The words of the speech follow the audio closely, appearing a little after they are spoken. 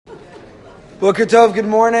Boker Tov, good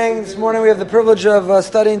morning. This morning we have the privilege of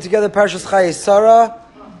studying together Parshas Chayei Sarah,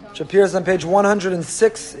 which appears on page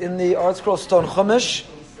 106 in the Art Scroll Stone Chumash.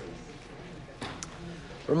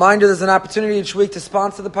 Reminder, there's an opportunity each week to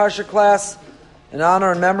sponsor the Parsha class in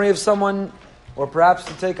honor and memory of someone, or perhaps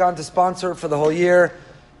to take on to sponsor it for the whole year.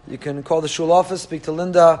 You can call the shul office, speak to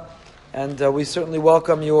Linda, and we certainly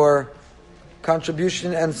welcome your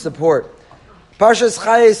contribution and support. Parshas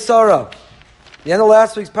Chayei Sarah. The end of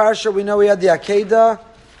last week's parsha, we know we had the Akedah,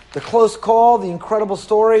 the close call, the incredible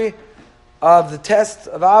story of the test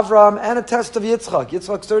of Avram and a test of Yitzchak.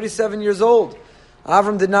 Yitzchak's 37 years old.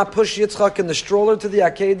 Avram did not push Yitzchak in the stroller to the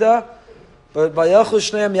Akedah, but Vayelchu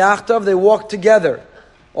Shneim Yachtav, they walked together.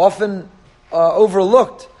 Often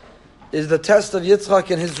overlooked is the test of Yitzchak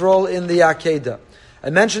and his role in the Akedah. I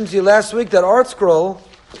mentioned to you last week that Art Scroll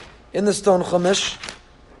in the Stone Chumash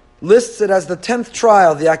lists it as the 10th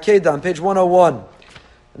trial, the Akedah, on page 101.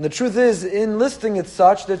 And the truth is, in listing it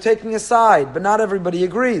such, they're taking a side, but not everybody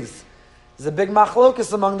agrees. There's a big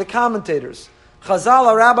machlokus among the commentators. Chazal,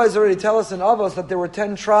 our rabbis already tell us in Avos that there were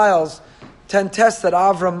 10 trials, 10 tests that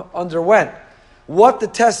Avram underwent. What the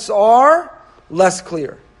tests are, less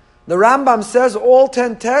clear. The Rambam says all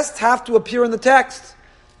 10 tests have to appear in the text.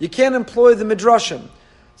 You can't employ the Midrashim.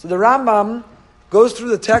 So the Rambam goes through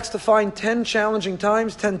the text to find 10 challenging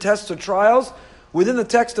times, 10 tests or trials within the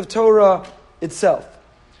text of Torah itself.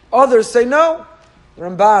 Others say no. The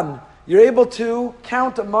Ramban, you're able to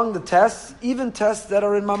count among the tests, even tests that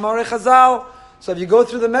are in Mamare Chazal. So if you go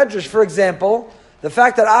through the Medrash, for example, the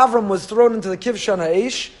fact that Avram was thrown into the Kivshan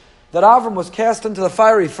Ha'esh, that Avram was cast into the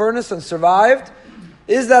fiery furnace and survived,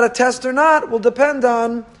 is that a test or not will depend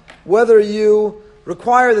on whether you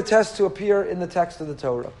require the test to appear in the text of the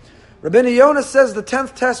Torah. Rabbeinu Yonah says the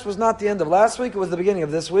 10th test was not the end of last week, it was the beginning of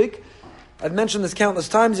this week. I've mentioned this countless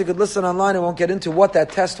times, you could listen online, I won't get into what that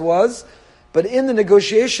test was. But in the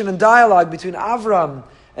negotiation and dialogue between Avram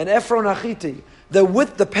and Ephron Achiti, that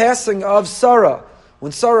with the passing of Sarah,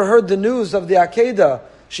 when Sarah heard the news of the Akedah,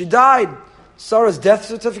 she died. Sarah's death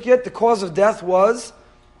certificate, the cause of death was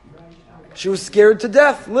she was scared to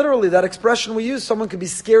death. Literally, that expression we use, someone could be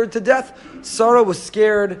scared to death. Sarah was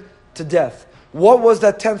scared to death. What was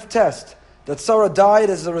that 10th test? That Sarah died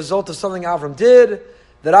as a result of something Avram did,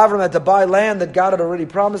 that Avram had to buy land that God had already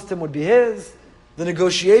promised him would be his, the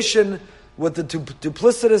negotiation with the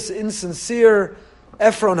duplicitous, insincere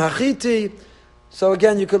Ephron Hachiti. So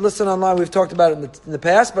again, you could listen online, we've talked about it in the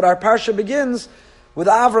past, but our parsha begins with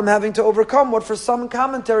Avram having to overcome what for some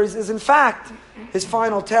commentaries is in fact his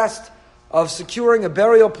final test of securing a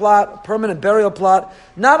burial plot, a permanent burial plot,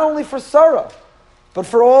 not only for Sarah, but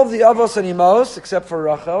for all the Avos and Imos, except for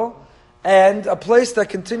Rachel, and a place that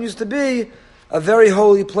continues to be a very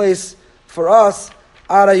holy place for us,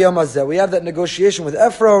 Ara Yom Hazeh. We have that negotiation with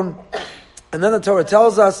Ephron, and then the Torah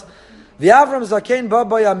tells us, V'Avram Zakein Ba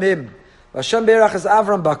Bayamim, Hashem Beirach is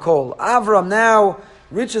Avram Bakol. Avram now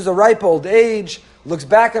reaches a ripe old age, looks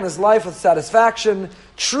back on his life with satisfaction.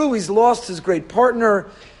 True, he's lost his great partner,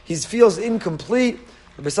 he feels incomplete.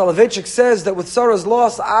 Rabbi Soloveitchik says that with Sarah's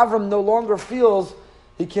loss, Avram no longer feels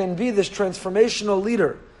he can be this transformational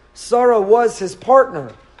leader. Sarah was his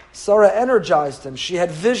partner. Sarah energized him. She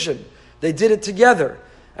had vision. They did it together.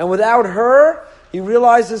 And without her, he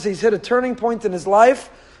realizes he's hit a turning point in his life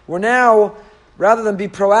where now, rather than be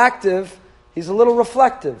proactive, he's a little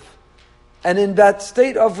reflective. And in that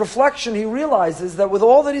state of reflection, he realizes that with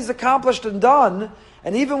all that he's accomplished and done,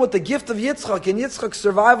 and even with the gift of Yitzchak and Yitzchak's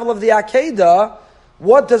survival of the Akedah,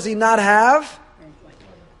 what does he not have?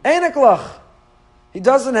 Einiklach. He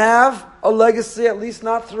doesn't have a legacy, at least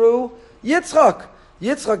not through Yitzchak.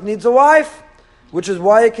 Yitzchak needs a wife, which is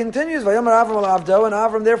why it continues. Vayomer Avram al Avdo, and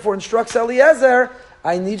Avram therefore instructs Eliezer,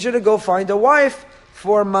 I need you to go find a wife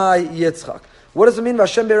for my Yitzchak. What does it mean?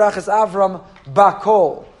 Vashem Berachas Avram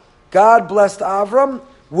Bakol. God blessed Avram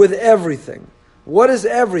with everything. What is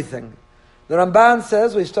everything? The Ramban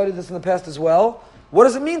says, we studied this in the past as well, what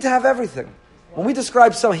does it mean to have everything? When we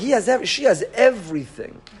describe someone, she has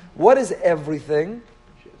everything. What is everything?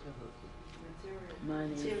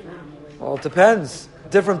 Well, it depends.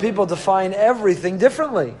 Different people define everything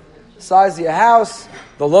differently. Size of your house,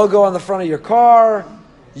 the logo on the front of your car,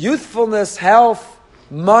 youthfulness, health,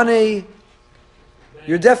 money.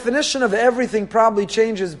 Your definition of everything probably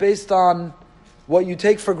changes based on what you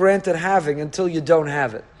take for granted having until you don't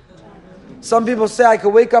have it. Some people say, I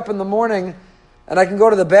could wake up in the morning and I can go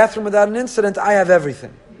to the bathroom without an incident. I have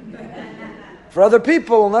everything. For other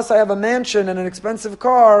people, unless I have a mansion and an expensive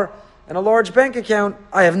car and a large bank account,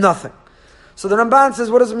 I have nothing. So the Ramban says,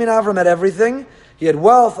 what does it mean Avram had everything? He had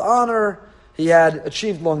wealth, honor, he had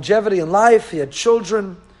achieved longevity in life, he had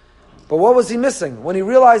children. But what was he missing? When he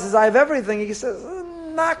realizes I have everything, he says,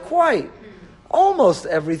 not quite. Almost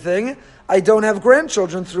everything. I don't have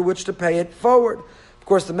grandchildren through which to pay it forward. Of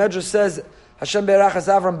course, the Medrash says, Hashem Be'erachas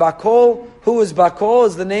Avram Bakol. Who is Bakol?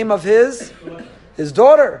 Is the name of his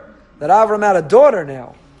daughter. That Avram had a daughter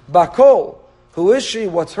now. Bakol. Who is she?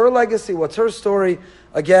 What's her legacy? What's her story?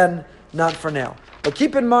 Again, not for now. But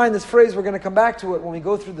keep in mind this phrase, we're going to come back to it when we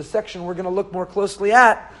go through the section we're going to look more closely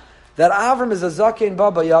at, that Avram is a Zakein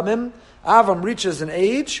Baba Yamim. Avram reaches an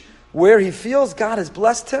age where he feels God has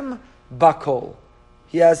blessed him, Bakol.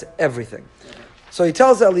 He has everything. So he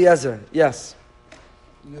tells Eliezer, yes.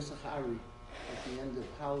 Yosachari, at the end of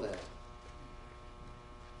Hallel.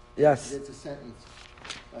 Yes. It's a sentence.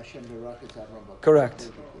 Hashem Be'erachas Avram Bakol. Correct.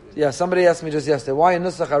 Yeah, somebody asked me just yesterday, why in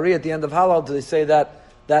Nusach Ari at the end of Hallel do they say that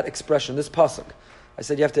expression, this pasuk? I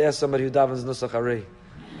said, you have to ask somebody who davens Nusach Ari.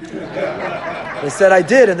 They said, I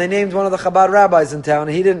did, and they named one of the Chabad rabbis in town,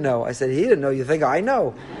 and he didn't know. I said, he didn't know, you think I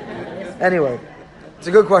know? Anyway, it's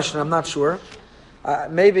a good question, I'm not sure.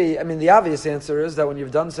 The obvious answer is that when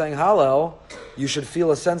you've done saying Hallel, you should feel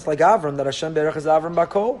a sense like Avram, that Hashem Be'erachas Avram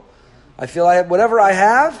Bakol. I feel whatever I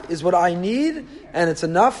have is what I need, and it's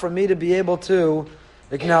enough for me to be able to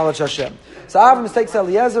acknowledge Hashem. So Avram takes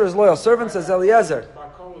Eliezer, his loyal servant, says Eliezer.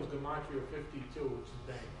 Bakol is the Gematria of 52, which is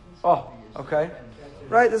bang. Oh, okay.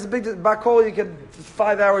 Right, there's a big Bakol, you can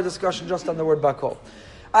 5-hour discussion just on the word Bakol.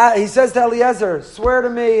 He says to Eliezer, swear to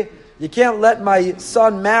me, you can't let my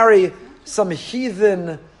son marry some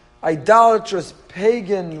heathen, idolatrous,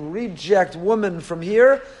 pagan, reject woman from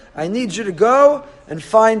here. I need you to go and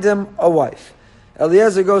find him a wife.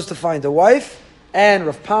 Eliezer goes to find a wife, and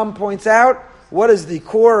Rav Pam points out, what is the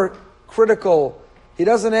core critical? He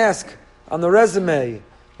doesn't ask on the resume,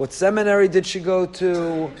 what seminary did she go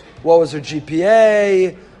to? What was her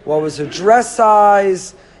GPA? What was her dress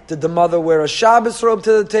size? Did the mother wear a Shabbos robe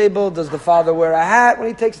to the table? Does the father wear a hat when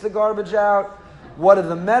he takes the garbage out? What are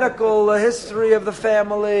the medical history of the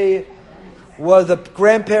family? Were the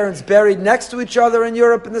grandparents buried next to each other in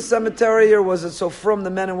Europe in the cemetery, or was it so from the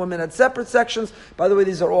men and women had separate sections? By the way,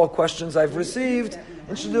 these are all questions I've received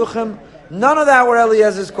in Shidduchim. None of that were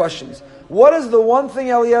Eliezer's questions. What is the one thing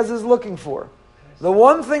Eliezer is looking for? The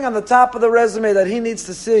one thing on the top of the resume that he needs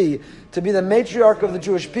to see to be the matriarch of the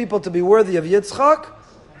Jewish people, to be worthy of Yitzchak?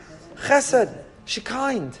 Chesed. Is she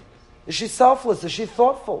kind? Is she selfless? Is she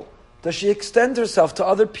thoughtful? Does she extend herself to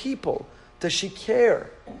other people? Does she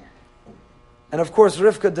care? And of course,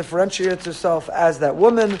 Rivka differentiates herself as that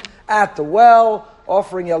woman at the well,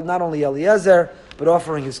 offering not only Eliezer, but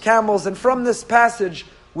offering his camels. And from this passage,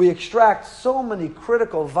 we extract so many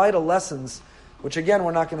critical, vital lessons, which again,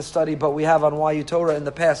 we're not going to study, but we have on YU Torah in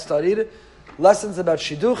the past studied. Lessons about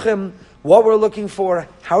Shidduchim, what we're looking for,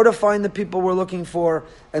 how to find the people we're looking for,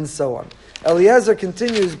 and so on. Eliezer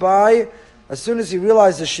continues by, as soon as he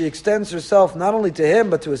realizes she extends herself not only to him,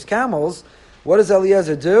 but to his camels, what does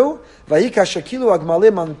Eliezer do? Vahi kashakilu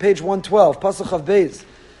agmalim on page 112, Pasuk of Beis.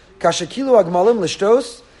 Kashakilu agmalim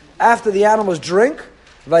lishtos, after the animals drink,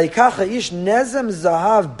 vayikach ha'ish nezem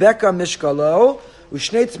zahav beka mishkalo,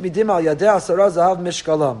 ushnei tzmidim al yadeh asara zahav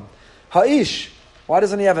mishkalam. Ha'ish, why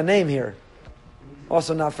doesn't he have a name here?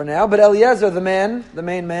 Also not for now, but Eliezer, the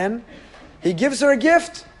main man, he gives her a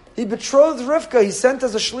gift. He betrothed Rivka, he sent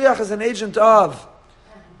as a shliach, as an agent of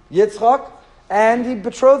Yitzchak, and he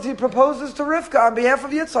proposes to Rivka on behalf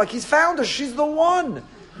of Yitzchak. He's found her, she's the one.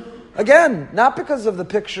 Again, not because of the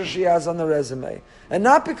picture she has on the resume, and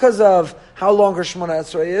not because of how long her Shemona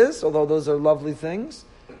Esrei is, although those are lovely things.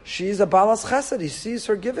 She's a balas chesed, he sees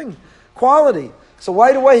her giving quality. So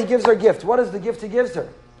right away he gives her a gift. What is the gift he gives her?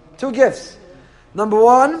 2 gifts. Number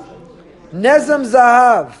 1, Nezem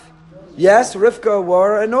Zahav. Yes, Rivka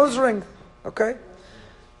wore a nose ring. Okay.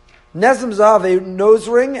 Nezem Zahav, a nose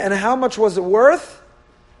ring, and how much was it worth?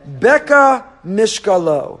 Beka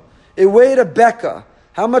Mishkalo. It weighed a Beka.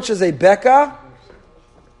 How much is a Beka?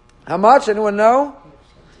 How much? Anyone know?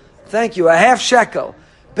 Thank you. A half shekel.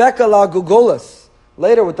 Beka la Gugolas.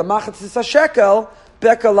 Later with the Machatzis shekel,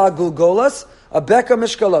 Beka la Gugolas, a Beka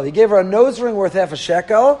Mishkalo. He gave her a nose ring worth half a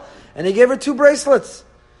shekel, and he gave her 2 bracelets.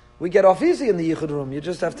 We get off easy in the Yichud room. You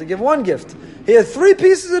just have to give 1 gift. He had 3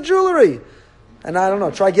 pieces of jewelry. And I don't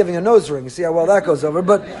know, try giving a nose ring. See how well that goes over.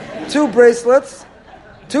 But 2 bracelets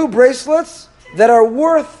that are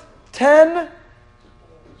worth 10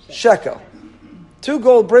 shekel. 2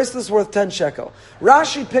 gold bracelets worth 10 shekel.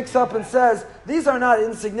 Rashi picks up and says, these are not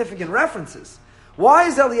insignificant references. Why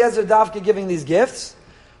is Eliezer Davka giving these gifts?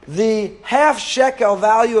 The half shekel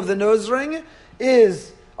value of the nose ring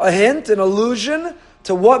is a hint, an allusion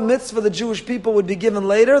to what mitzvah the Jewish people would be given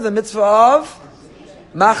later, the mitzvah of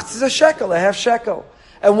Machzis a shekel, a half shekel.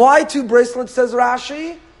 And why 2 bracelets, says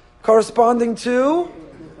Rashi, corresponding to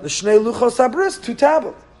the Shnei Luchos HaBris, 2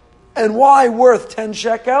 tablets. And why worth 10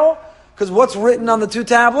 shekel? Because what's written on the 2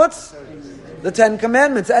 tablets? The 10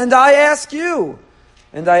 commandments. And I ask you,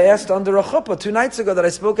 and I asked under a chuppah 2 nights ago that I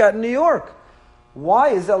spoke at in New York, why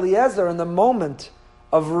is Eliezer in the moment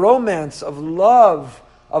of romance, of love,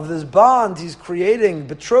 of this bond he's creating,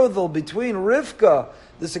 betrothal between Rivka,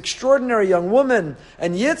 this extraordinary young woman,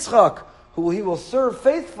 and Yitzchak, who he will serve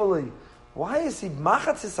faithfully? Why is he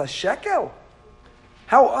machatzis hashekel?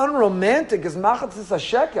 How unromantic is machatzis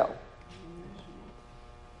hashekel?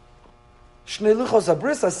 Shnei luchos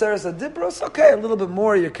habris, aseres adibros. Okay, a little bit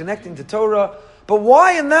more, you're connecting to Torah. But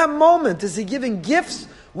why in that moment is he giving gifts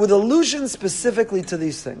with allusions specifically to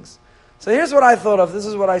these things? So here's what I thought of. This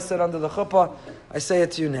is what I said under the chuppah. I say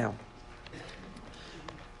it to you now.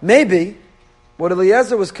 Maybe what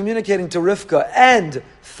Eliezer was communicating to Rivka, and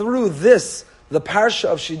through this, the parsha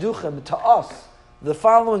of Shidduchim, to us, the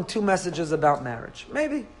following 2 messages about marriage.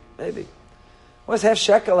 Maybe. What does half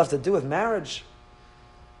shekel have to do with marriage?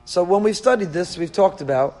 So when we've studied this, we've talked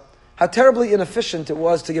about how terribly inefficient it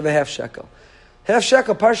was to give a half shekel. Half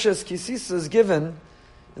shekel, Parshas Kisisa, is given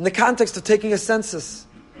in the context of taking a census,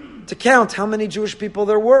 to count how many Jewish people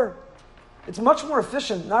there were. It's much more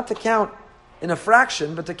efficient not to count in a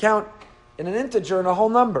fraction, but to count in an integer and a whole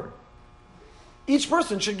number. Each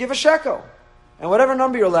person should give a shekel. And whatever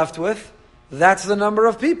number you're left with, that's the number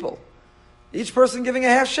of people. Each person giving a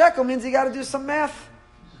half shekel means you got to do some math.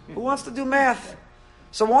 Who wants to do math?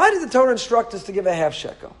 So why did the Torah instruct us to give a half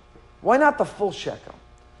shekel? Why not the full shekel?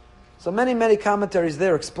 So many commentaries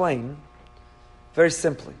there explain very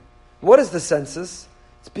simply. What is the census?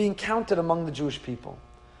 It's being counted among the Jewish people.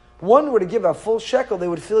 One were to give a full shekel, they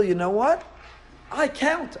would feel, you know what? I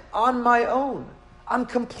count on my own. I'm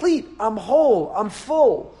complete. I'm whole. I'm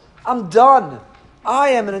full. I'm done. I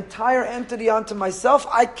am an entire entity unto myself.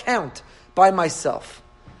 I count by myself.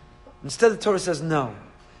 Instead, the Torah says, no.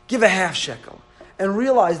 Give a half shekel. And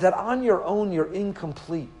realize that on your own, you're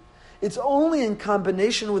incomplete. It's only in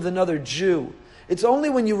combination with another Jew. It's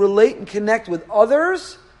only when you relate and connect with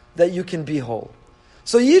others that you can be whole.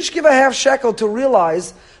 So you each give a half shekel to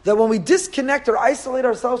realize that when we disconnect or isolate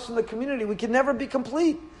ourselves from the community, we can never be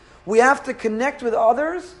complete. We have to connect with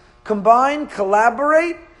others, combine,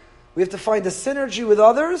 collaborate. We have to find a synergy with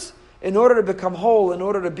others in order to become whole, in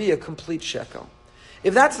order to be a complete shekel.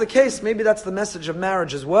 If that's the case, maybe that's the message of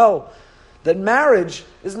marriage as well. That marriage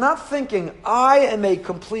is not thinking, I am a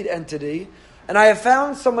complete entity, and I have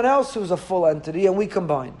found someone else who's a full entity, and we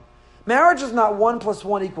combine. Marriage is not 1 +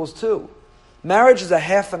 1 = 2. Marriage is a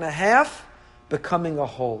half and a half, becoming a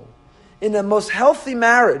whole. In the most healthy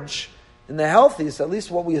marriage, in the healthiest, at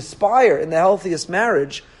least what we aspire in the healthiest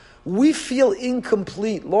marriage, we feel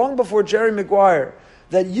incomplete, long before Jerry Maguire,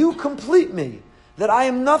 that you complete me, that I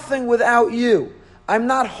am nothing without you. I'm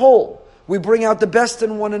not whole. We bring out the best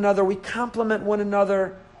in one another. We complement one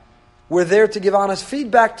another. We're there to give honest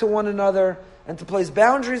feedback to one another and to place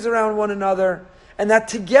boundaries around one another. And that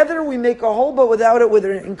together we make a whole, but without it,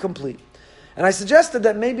 we're incomplete. And I suggested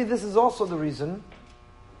that maybe this is also the reason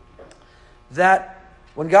that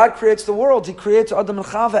when God creates the world, He creates Adam and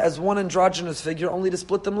Chava as one androgynous figure, only to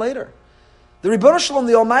split them later. The Ribono Shel Olam,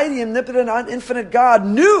 the Almighty, omnipotent, and infinite God,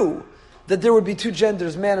 knew that there would be 2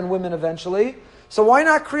 genders, man and women, eventually. So why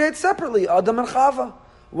not create separately, Adam and Chava?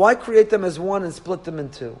 Why create them as one and split them in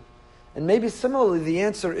 2? And maybe similarly, the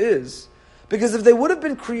answer is, because if they would have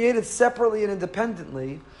been created separately and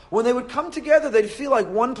independently, when they would come together, they'd feel like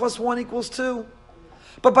 1 + 1 = 2.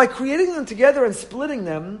 But by creating them together and splitting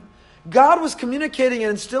them, God was communicating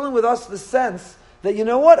and instilling with us the sense that, you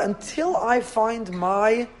know what, until I find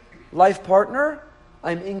my life partner,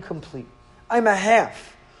 I'm incomplete. I'm a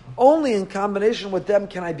half. Only in combination with them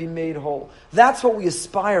can I be made whole. That's what we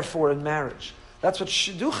aspire for in marriage. That's what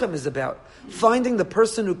Shidduchim is about. Finding the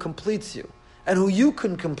person who completes you and who you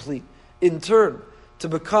can complete in turn to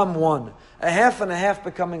become one. A half and a half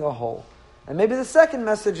becoming a whole. And maybe the second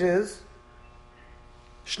message is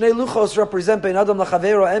Shnei Luchos represent Bein Adam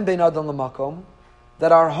L'Chavero and Bein Adam L'Makom.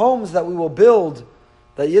 That our homes that we will build,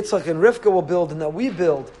 that Yitzchak and Rivka will build and that we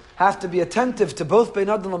build, have to be attentive to both Bein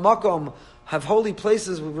Adam L'Makom, have holy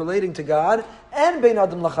places relating to God, and Bein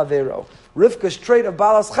Adam L'Chavero. Rivka's trait of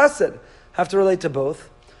Balas Chesed have to relate to both.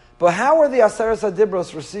 But how were the Aseres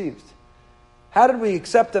HaDibros received? How did we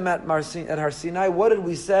accept them at Har Sinai? What did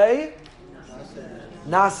we say?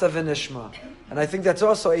 Nasa v'nishma. And I think that's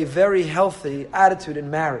also a very healthy attitude in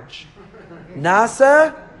marriage.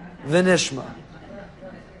 Nasa v'nishma.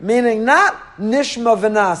 Meaning not nishma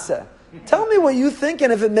v'nasa. Tell me what you think,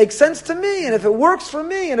 and if it makes sense to me, and if it works for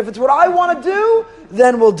me, and if it's what I want to do,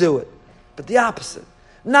 then we'll do it. But the opposite.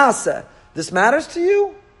 Nasa, this matters to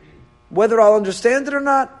you? Whether I'll understand it or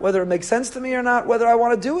not, whether it makes sense to me or not, whether I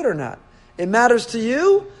want to do it or not. It matters to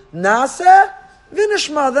you? Nasa,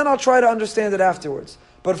 vinishma, then I'll try to understand it afterwards.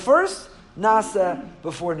 But first, nasa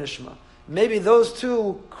before nishma. Maybe those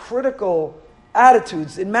two critical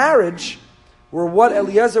attitudes in marriage were what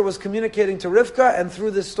Eliezer was communicating to Rivka and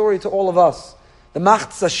through this story to all of us. The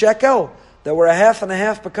machtza shekel, that we're a half and a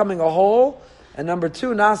half becoming a whole, and number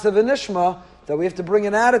two, nasa v'nishma, that we have to bring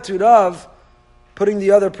an attitude of putting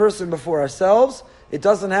the other person before ourselves. It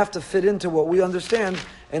doesn't have to fit into what we understand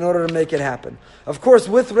in order to make it happen. Of course,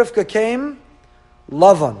 with Rivka came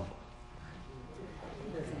Lavan.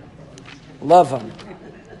 Lavan.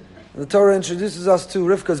 The Torah introduces us to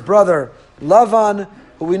Rivka's brother, Lavan,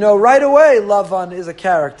 who we know right away Lavan is a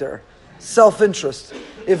character. Self-interest.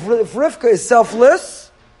 If Rivka is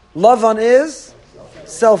selfless, Lavan is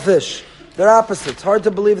selfish. They're opposites. Hard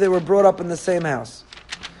to believe they were brought up in the same house.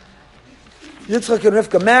 Yitzchak and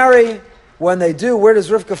Rivka marry. When they do, where does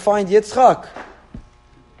Rivka find Yitzchak?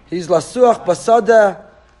 He's lasuach basada.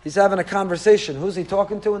 He's having a conversation. Who's he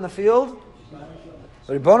talking to in the field?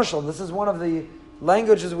 Ribono Shel Olam. This is one of the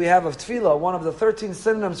languages we have of tefillah. One of the 13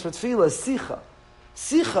 synonyms for tefillah is sicha.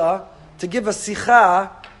 Sicha, to give a sicha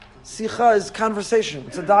is conversation.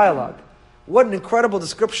 It's a dialogue. What an incredible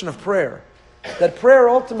description of prayer. That prayer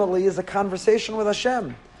ultimately is a conversation with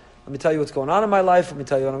Hashem. Let me tell you what's going on in my life. Let me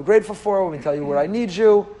tell you what I'm grateful for. Let me tell you where I need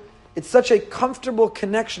you. It's such a comfortable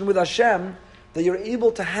connection with Hashem that you're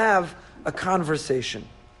able to have a conversation.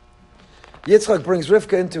 Yitzchak brings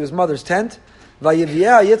Rivka into his mother's tent.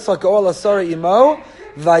 Vayiviyah Yitzchak ol asara imo.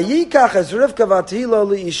 Vayikach es Rivka vatihilo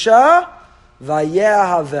liisha.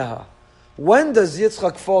 Vayehaveha. When does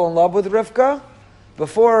Yitzchak fall in love with Rivka?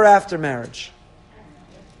 Before or after marriage?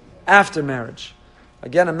 After marriage.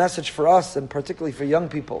 Again, a message for us, and particularly for young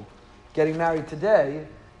people getting married today,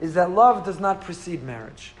 is that love does not precede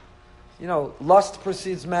marriage. You know, lust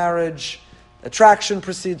precedes marriage, attraction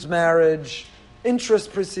precedes marriage,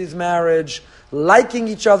 interest precedes marriage, liking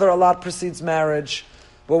each other a lot precedes marriage.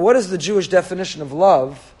 But what is the Jewish definition of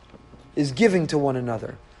love? Is giving to one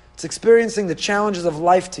another. It's experiencing the challenges of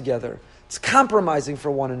life together. It's compromising for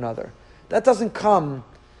one another. That doesn't come,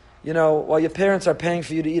 while your parents are paying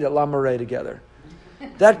for you to eat at La Marais together.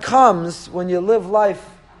 That comes when you live life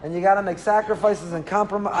and you got to make sacrifices and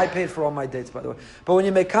compromise. I paid for all my dates, by the way. But when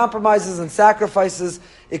you make compromises and sacrifices,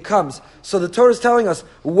 it comes. So the Torah is telling us,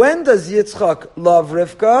 when does Yitzchak love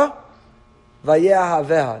Rivka?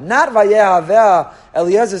 Vayehaveha. Not Vayehaveha.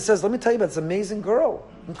 Eliezer says, let me tell you about this amazing girl.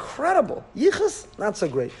 Incredible. Yichus, not so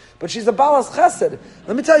great. But she's a balas chesed.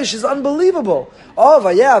 Let me tell you, she's unbelievable. Oh,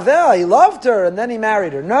 Vayehaveha, he loved her and then he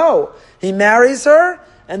married her. No, he marries her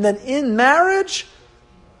and then in marriage,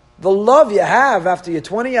 the love you have after your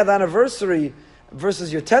 20th anniversary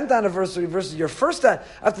versus your 10th anniversary versus your first,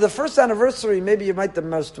 after the first anniversary, maybe you might the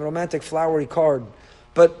most romantic flowery card,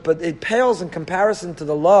 but it pales in comparison to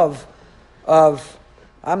the love of,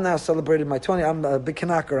 I'm now celebrating my 20, I'm a big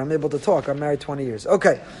kanaker, I'm able to talk, I'm married 20 years.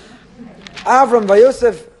 Okay. Avram,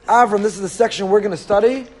 Vayosef, Avram, this is the section we're going to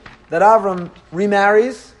study, that Avram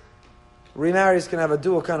remarries. Remarries can have a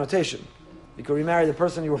dual connotation. You can remarry the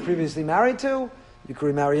person you were previously married to. You can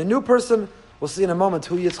remarry a new person. We'll see in a moment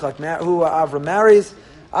who Avram marries.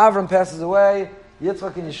 Avram passes away.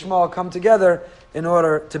 Yitzchak and Yishmael come together in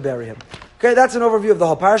order to bury him. Okay, that's an overview of the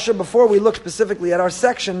whole parasha. Before we look specifically at our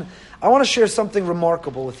section, I want to share something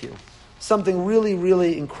remarkable with you. Something really,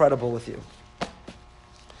 really incredible with you.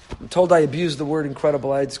 I'm told I abuse the word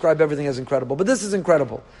incredible. I describe everything as incredible. But this is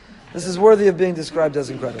incredible. This is worthy of being described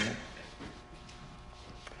as incredible.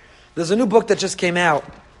 There's a new book that just came out.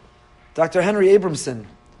 Dr. Henry Abramson,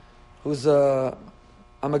 who's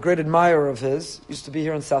I'm a great admirer of his, used to be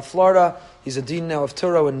here in South Florida. He's a dean now of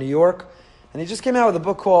Torah in New York. And he just came out with a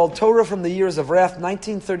book called Torah from the Years of Wrath,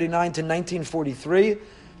 1939 to 1943,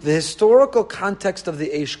 The Historical Context of the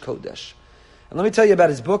Eish Kodesh. And let me tell you about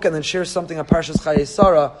his book and then share something on Parshas Chayei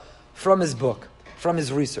Sarah from his book, from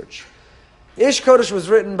his research. Eish Kodesh was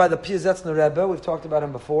written by the Piazetzner Rebbe. We've talked about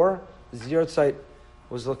him before. His Yahrzeit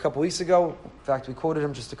was a couple weeks ago. In fact, we quoted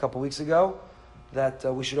him just a couple weeks ago, that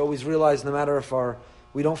we should always realize no matter if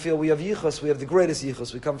we don't feel we have yichus, we have the greatest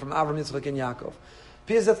yichus. We come from Avram, Yitzchak, and Yaakov.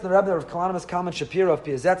 Piazetzner Rebbe of Kalanamas Kalman Shapiro of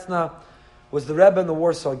Piazetzna was the Rebbe in the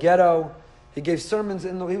Warsaw Ghetto. He gave sermons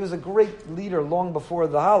he was a great leader long before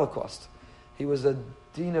the Holocaust. He was a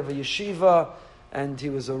dean of a yeshiva, and he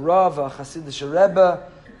was a Rav, a Hasidic Rebbe.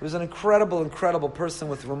 He was an incredible, incredible person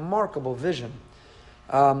with remarkable vision.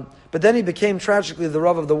 But then he became tragically the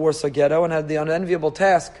Rav of the Warsaw Ghetto and had the unenviable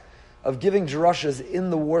task of giving drushas in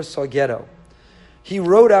the Warsaw Ghetto. he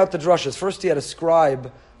wrote out the drushes. First he had a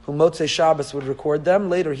scribe who Motzei Shabbos would record them.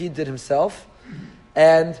 Later he did himself.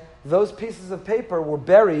 And those pieces of paper were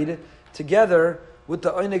buried together with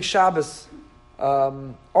the Oneg Shabbos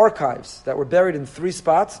archives that were buried in 3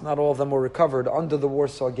 spots. Not all of them were recovered under the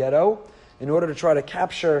Warsaw Ghetto, in order to try to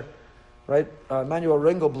capture, right, Emanuel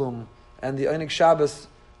Ringelblum and the Oneg Shabbos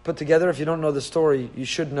put together. If you don't know the story, you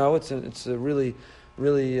should know. It's a really,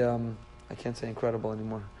 really, I can't say incredible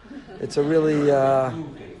anymore. It's a really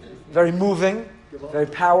very moving, very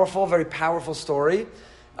powerful story.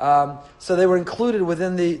 So they were included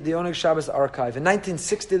within the Oneg Shabbos archive. In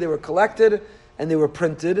 1960, they were collected and they were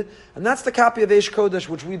printed, and that's the copy of Eish Kodesh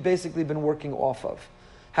which we've basically been working off of.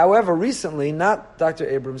 However, recently, not Dr.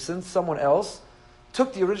 Abramson, someone else,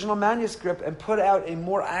 took the original manuscript and put out a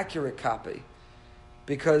more accurate copy,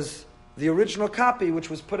 because the original copy, which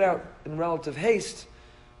was put out in relative haste,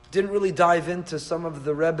 didn't really dive into some of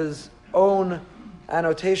the Rebbe's own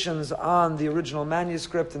annotations on the original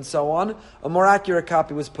manuscript and so on. A more accurate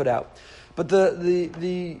copy was put out. But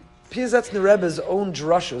the Piazetzner Rebbe's own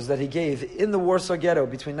drushos that he gave in the Warsaw Ghetto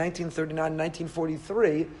between 1939 and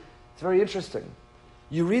 1943, it's very interesting.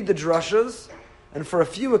 You read the drushos, and for a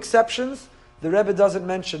few exceptions, the Rebbe doesn't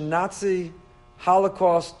mention Nazi,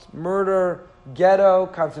 Holocaust, murder, ghetto,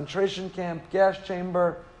 concentration camp, gas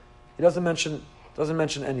chamber. He doesn't mention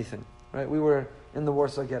anything. Right? We were in the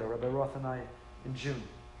Warsaw Ghetto, Rabbi Roth and I, in June.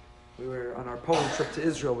 We were on our Poland trip to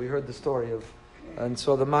Israel. We heard the story of, and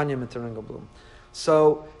saw the monument to Ringelblum.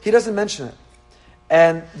 So he doesn't mention it.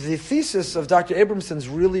 And the thesis of Dr. Abramson's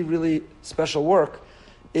really, really special work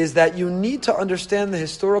is that you need to understand the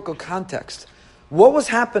historical context. What was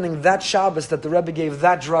happening that Shabbos that the Rebbe gave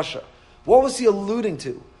that drasha? What was he alluding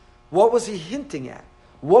to? What was he hinting at?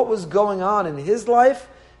 What was going on in his life,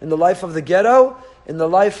 in the life of the ghetto, in the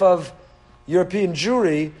life of European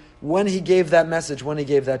Jewry, when he gave that message, when he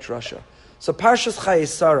gave that drasha? So Parshas Chayei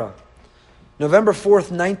Sarah, November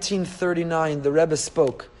 4th, 1939, the Rebbe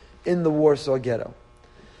spoke in the Warsaw Ghetto.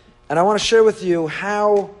 And I want to share with you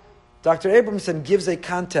how Dr. Abramson gives a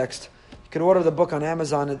context. You can order the book on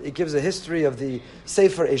Amazon. It gives a history of the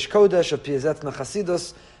Sefer Eish Kodesh of Piazetzner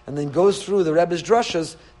Chasidus, and then goes through the Rebbe's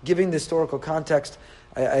drashas, giving the historical context.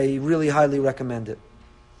 I really highly recommend it.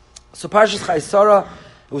 So Parshas Chayei Sarah,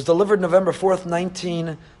 it was delivered November 4th,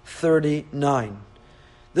 1939.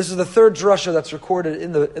 This is the third drasha that's recorded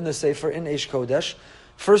in the Sefer, in Eish Kodesh.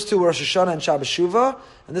 First two were Rosh Hashanah and Shabbos Shuvah,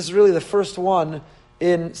 and this is really the first one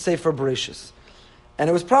in Sefer Bereshis. And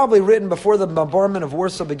it was probably written before the bombardment of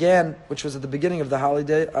Warsaw began, which was at the beginning of the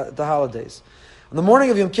holidays. On the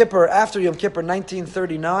morning of Yom Kippur, after Yom Kippur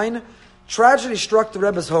 1939, tragedy struck the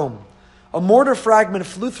Rebbe's home. A mortar fragment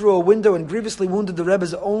flew through a window and grievously wounded the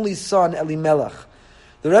Rebbe's only son, Elimelech.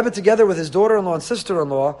 The Rebbe, together with his daughter-in-law and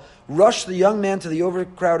sister-in-law, rushed the young man to the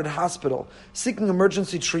overcrowded hospital, seeking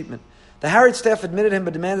emergency treatment. The harried staff admitted him,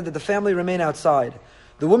 but demanded that the family remain outside.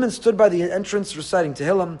 The woman stood by the entrance reciting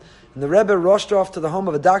Tehillim, and the Rebbe rushed off to the home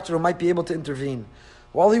of a doctor who might be able to intervene.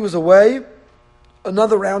 While he was away,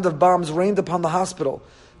 another round of bombs rained upon the hospital,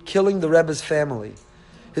 killing the Rebbe's family.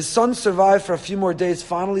 His son survived for a few more days,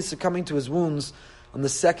 finally succumbing to his wounds on the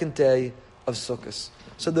second day of Sukkot.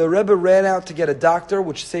 So the Rebbe ran out to get a doctor,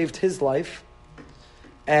 which saved his life,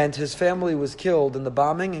 and his family was killed in the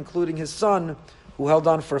bombing, including his son, who held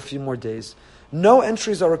on for a few more days. No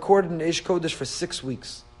entries are recorded in Eish Kodesh for 6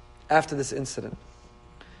 weeks after this incident.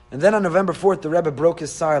 And then on November 4th, the Rebbe broke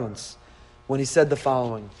his silence when he said the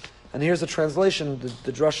following. And here's the translation.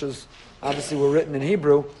 The drushas obviously were written in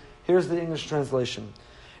Hebrew. Here's the English translation.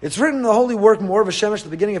 It's written in the holy work, Mor V'Shemesh, the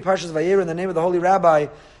beginning of Parshas Vayera, in the name of the holy rabbi,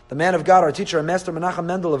 the man of God, our teacher, our master, Menachem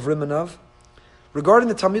Mendel of Rimanov, regarding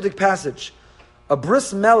the Talmudic passage, a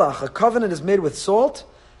bris melach, a covenant is made with salt,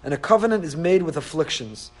 and a covenant is made with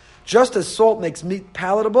afflictions. Just as salt makes meat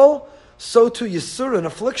palatable, so too Yisurin,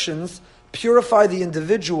 afflictions, purify the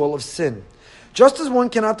individual of sin. Just as one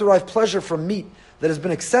cannot derive pleasure from meat that has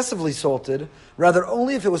been excessively salted, rather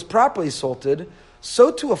only if it was properly salted,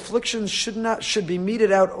 so too afflictions should be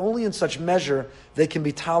meted out only in such measure they can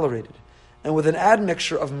be tolerated, and with an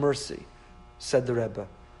admixture of mercy, said the Rebbe.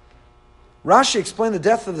 Rashi explained the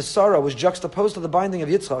death of the Sarah was juxtaposed to the binding of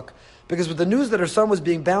Yitzchak, because with the news that her son was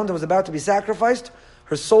being bound and was about to be sacrificed,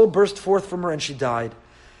 her soul burst forth from her and she died.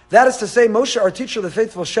 That is to say, Moshe, our teacher, the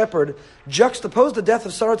faithful shepherd, juxtaposed the death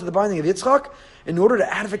of Sarah to the binding of Yitzchak in order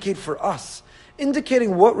to advocate for us,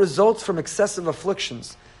 indicating what results from excessive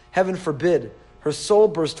afflictions. Heaven forbid, her soul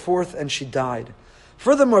burst forth and she died.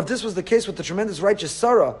 Furthermore, if this was the case with the tremendous righteous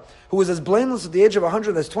Sarah, who was as blameless at the age of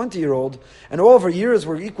 100 as 20-year-old, and all of her years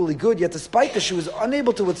were equally good, yet despite this she was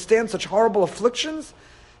unable to withstand such horrible afflictions,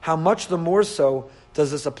 how much the more so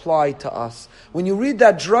does this apply to us. When you read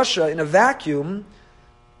that drasha in a vacuum,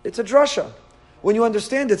 it's a drasha. When you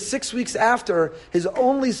understand it 6 weeks after his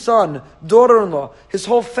only son, daughter-in-law, his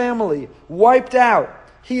whole family wiped out,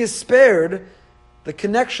 he is spared, the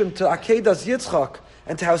connection to Akedas Yitzchak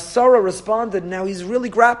and to how Sarah responded, now he's really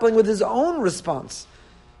grappling with his own response.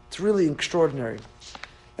 It's really extraordinary.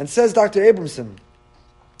 And says Dr. Abramson,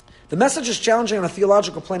 the message is challenging on a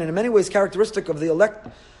theological plane and in many ways characteristic of the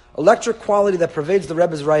electric quality that pervades the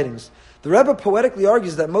Rebbe's writings. The Rebbe poetically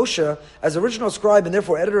argues that Moshe, as original scribe and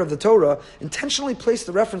therefore editor of the Torah, intentionally placed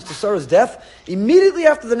the reference to Sarah's death immediately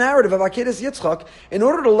after the narrative of Akedas Yitzchak in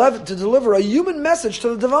order to deliver a human message to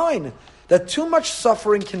the divine, that too much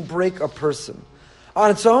suffering can break a person. On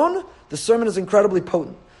its own, the sermon is incredibly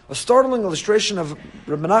potent, a startling illustration of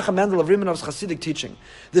Reb Menachem Mendel of Rimanov's Hasidic teaching.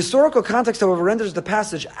 The historical context, however, renders the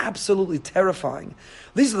passage absolutely terrifying.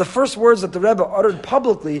 These are the first words that the Rebbe uttered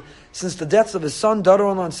publicly since the deaths of his son,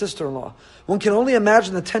 daughter-in-law, and sister-in-law. One can only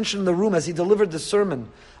imagine the tension in the room as he delivered the sermon.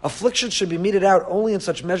 Afflictions should be meted out only in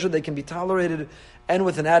such measure they can be tolerated and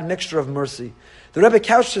with an admixture of mercy. The Rebbe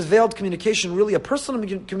couched his veiled communication, really a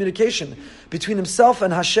personal communication between himself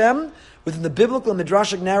and Hashem within the biblical and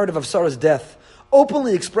midrashic narrative of Sarah's death.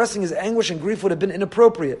 Openly expressing his anguish and grief would have been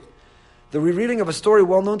inappropriate. The rereading of a story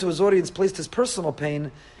well known to his audience placed his personal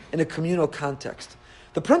pain in a communal context.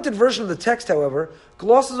 The printed version of the text, however,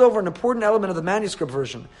 glosses over an important element of the manuscript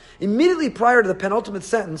version. Immediately prior to the penultimate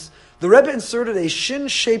sentence, the Rebbe inserted a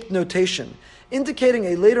shin-shaped notation, indicating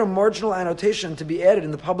a later marginal annotation to be added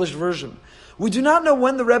in the published version. We do not know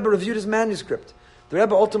when the Rebbe reviewed his manuscript. The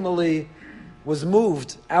Rebbe ultimately was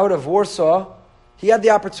moved out of Warsaw. He had the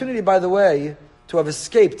opportunity, by the way, to have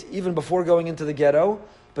escaped even before going into the ghetto,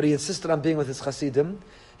 but he insisted on being with his Hasidim.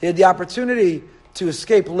 He had the opportunity to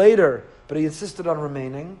escape later, but he insisted on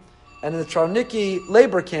remaining. And in the Trauniki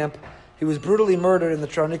labor camp, he was brutally murdered in the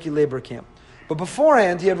Trauniki labor camp. But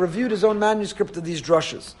beforehand, he had reviewed his own manuscript of these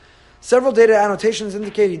drushes. Several data annotations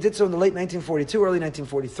indicate he did so in the late 1942, early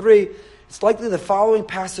 1943. It's likely the following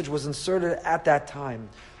passage was inserted at that time.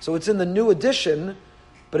 So it's in the new edition,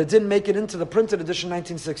 but it didn't make it into the printed edition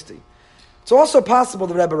 1960. It's also possible,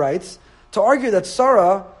 the Rebbe writes, to argue that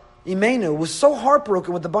Sarah Imenu was so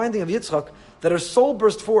heartbroken with the binding of Yitzchak that her soul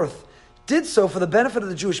burst forth, did so for the benefit of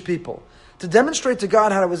the Jewish people, to demonstrate to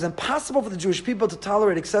God how it was impossible for the Jewish people to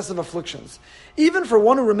tolerate excessive afflictions. Even for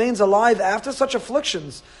one who remains alive after such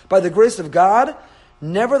afflictions, by the grace of God,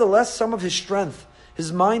 nevertheless some of his strength,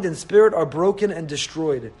 his mind and spirit are broken and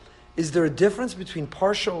destroyed. Is there a difference between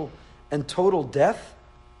partial and total death?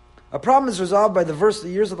 A problem is resolved by the verse, the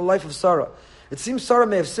years of the life of Sarah. It seems Sarah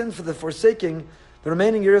may have sinned for the forsaking the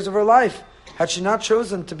remaining years of her life, had she not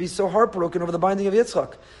chosen to be so heartbroken over the binding of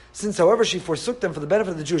Yitzchak. Since, however, she forsook them for the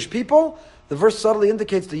benefit of the Jewish people, the verse subtly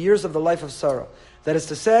indicates the years of the life of Sarah. That is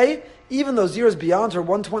to say, even those years beyond her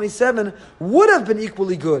 127 would have been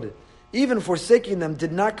equally good. Even forsaking them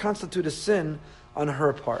did not constitute a sin on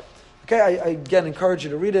her part. Okay, I again encourage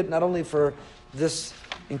you to read it, not only for this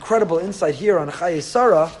incredible insight here on Chaye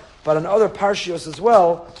Sarah, but on other parshios as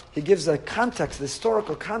well. He gives a context, the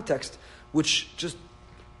historical context, which just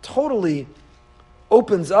totally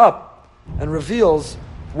opens up and reveals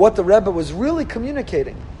what the Rebbe was really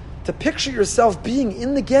communicating. To picture yourself being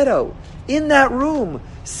in the ghetto, in that room,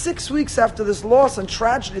 6 weeks after this loss and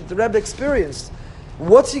tragedy that the Rebbe experienced.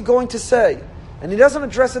 What's he going to say? And he doesn't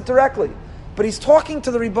address it directly, but he's talking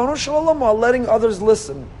to the Ribbono Shel Olam while letting others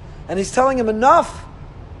listen. And he's telling him, enough!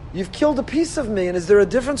 You've killed a piece of me, and is there a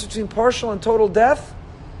difference between partial and total death?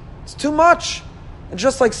 It's too much. And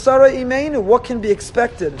just like Sarah Imenu, what can be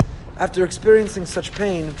expected after experiencing such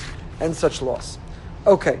pain and such loss?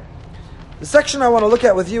 Okay. The section I want to look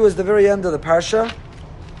at with you is the very end of the parsha.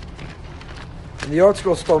 In the Art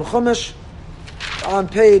Scroll Stone Chumash, on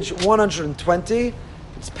page 120,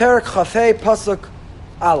 it's Perek Chafei Pasuk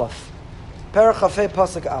Aleph. Perek Chafei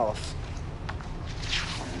Pasuk Aleph.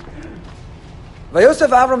 Vayosef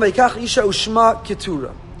Avram vayikach isha ushma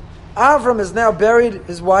ketura. Avram has now buried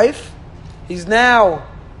his wife. He's now,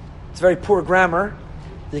 it's very poor grammar,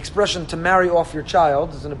 the expression to marry off your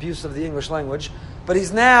child is an abuse of the English language, but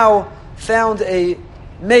he's now found a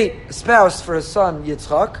mate, a spouse for his son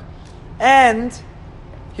Yitzchak, and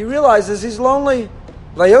he realizes he's lonely.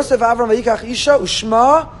 Vayosef Avram vayikach isha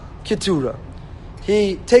ushma ketura.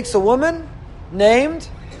 He takes a woman named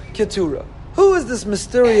Keturah. Who is this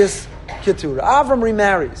mysterious Keturah? Avram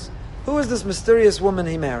remarries. Who is this mysterious woman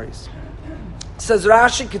he marries? Says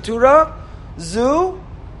Rashi, Keturah, Zu,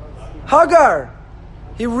 Hagar.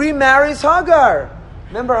 He remarries Hagar.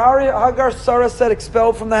 Remember Hagar, Sarah said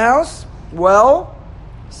expelled from the house? Well,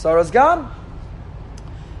 Sarah's gone.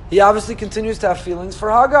 he obviously continues to have feelings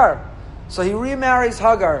for Hagar. So he remarries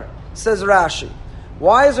Hagar, says Rashi.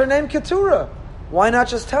 Why is her name Keturah? Why not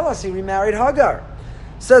just tell us he remarried Hagar?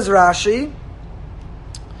 Says Rashi,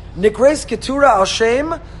 Nikres Keturah al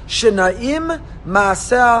Shem Shenaim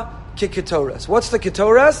Maaseh Kiketoras. What's the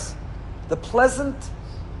Ketoras? The pleasant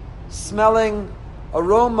smelling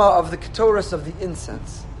aroma of the Ketoras of the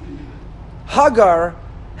incense. Hagar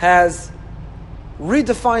has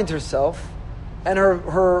redefined herself, and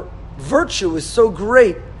her virtue is so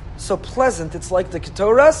great, so pleasant, it's like the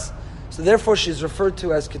Ketoras, so therefore she's referred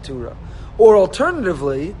to as Keturah. Or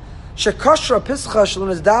alternatively, Shekashra Pischa Shalon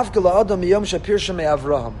is Davgala Adam Yom Shapir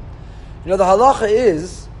Avraham. The halacha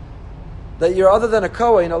is that you're, other than a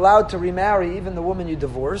Kohen, allowed to remarry even the woman you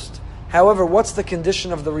divorced. However, what's the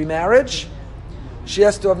condition of the remarriage? She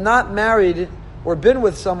has to have not married or been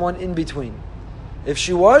with someone in between. If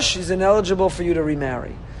she was, she's ineligible for you to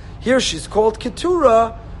remarry. Here she's called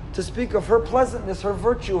Keturah to speak of her pleasantness, her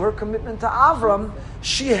virtue, her commitment to Avram.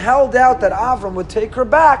 She held out that Avram would take her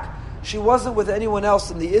back. She wasn't with anyone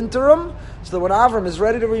else in the interim, so that when Avram is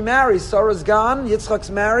ready to remarry, Sarah's gone, Yitzchak's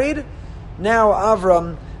married, now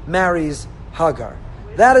Avram marries Hagar.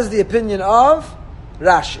 That is the opinion of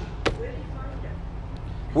Rashi.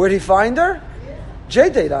 Where'd he find her?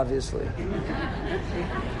 J-Date, obviously.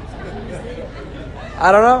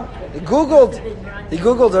 I don't know. He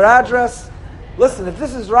Googled her address. Listen, if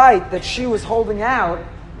this is right, that she was holding out,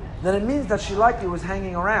 then it means that she likely was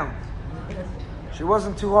hanging around. She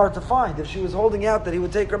wasn't too hard to find. If she was holding out that he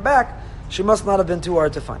would take her back, she must not have been too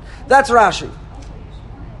hard to find. That's Rashi.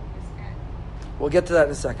 We'll get to that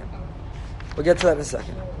in a second.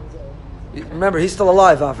 Remember, he's still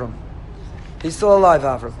alive, Avram.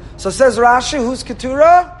 So says Rashi, who's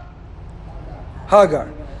Keturah? Hagar.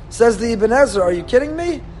 Says the Ibn Ezra, are you kidding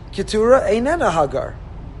me? Keturah einena Hagar.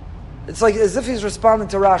 It's like as if he's responding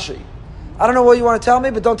to Rashi. I don't know what you want to tell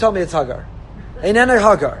me, but don't tell me it's Hagar. Einena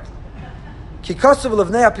Hagar. Ki kasav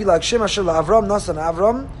levnei apilag shem asher la'Avram nasan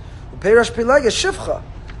Avram u'peirash pilag es shivcha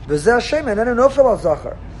v'zeh Hashem einena nofel al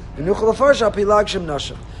zachar v'nuchel afarish apilag shem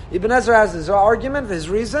nashim. Ibn Ezra has his argument, his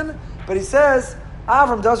reason, but he says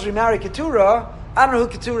Avram does remarry Keturah. I don't know who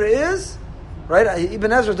Keturah is, right?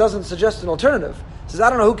 Ibn Ezra doesn't suggest an alternative. He says, I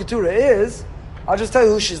don't know who Keturah is. I'll just tell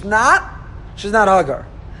you who she's not. She's not Hagar.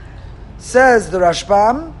 Says the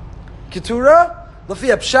Rashbam, Keturah, Lafi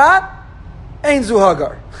Pshat, Ein Zu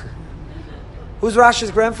Hagar. Who's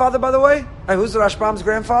Rashi's grandfather, by the way? Who's the Rashbam's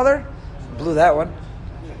grandfather? Blew that one.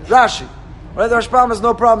 Rashi. Right? The Rashbam has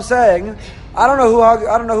no problem saying, I don't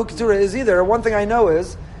know who Keturah is either. One thing I know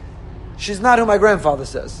is, she's not who my grandfather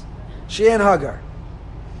says. She ain't Hagar.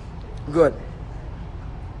 Good.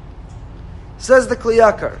 Says the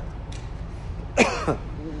Kliyakar.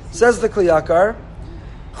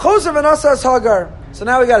 Choser v'nasa as Hagar. So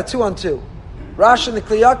now we got a 2-on-2. Rashi and the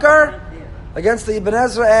Kliyakar against the Ibn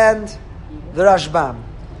Ezra and the Rashbam.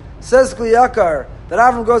 Says Kliyakar that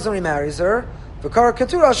Avram goes and remarries her. V'kara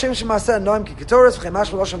Keturah Hashem shemaseh noim ki Keturas v'chemash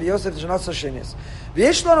v'losham v'yosef v'shanasa shenis.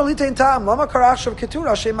 V'yesh lanu litein ta'am lama kara achshav Keturah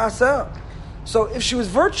Hashem maseh. So if she was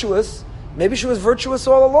virtuous, maybe she was virtuous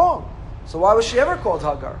all along. So why was she ever called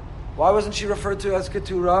Hagar? Why wasn't she referred to as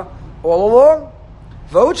Keturah all along?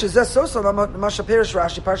 Last week's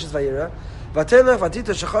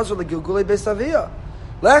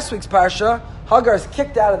parsha, Hagar is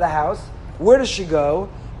kicked out of the house. Where does she go?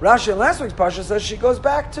 Rashi in last week's parsha says she goes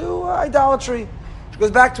back to idolatry. She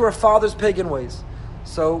goes back to her father's pagan ways.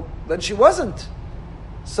 So then she wasn't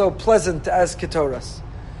so pleasant as Ketoras.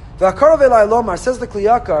 Says the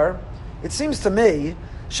Kliyakar, it seems to me,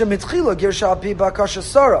 Shemitchila Girsha Pi Bakasha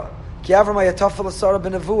Sarah, Ki Avram Ayatafel Sarah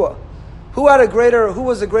Benavua. Who was a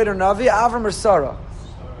greater Navi, Avram or Sarah?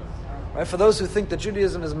 Right? For those who think that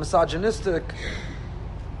Judaism is misogynistic,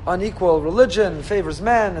 unequal religion, favors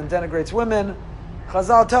men and denigrates women,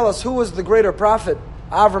 Chazal tell us who was the greater prophet,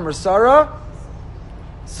 Avram or Sarah?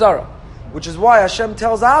 Sarah. Which is why Hashem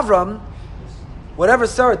tells Avram, whatever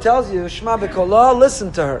Sarah tells you, Shema B'Kolah,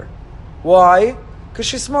 listen to her. Why? Because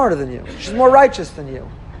she's smarter than you. She's more righteous than you.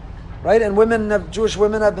 Right? And Jewish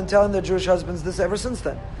women have been telling their Jewish husbands this ever since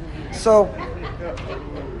then. So,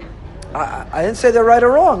 I didn't say they're right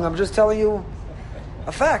or wrong. I'm just telling you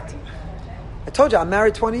a fact. I told you, I'm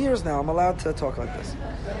married 20 years now. I'm allowed to talk like this.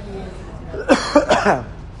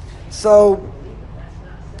 So,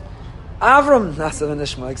 Avram, Nasa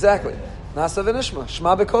v'nishma, exactly. Nasa v'nishma,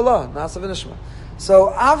 Shema b'kolah, Nasa v'nishma.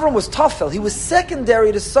 So, Avram was Tafel. He was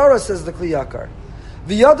secondary to Sarah, says the Kliyakar.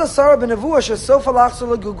 V'yada Sarah b'nevuah shesofa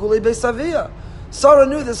lachzor leguguli be'saviyah. Sarah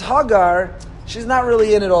knew this Hagar, she's not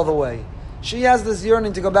really in it all the way. She has this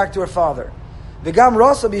yearning to go back to her father. V'gam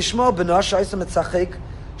rasa b'yishmo b'na sh'aysa metzachik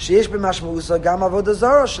Sheyesh b'mashma'usa gam avodah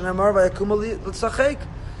zara shenemar v'yakum l'tzachek.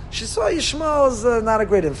 She saw Yishmael as not a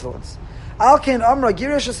great influence. Al kein amra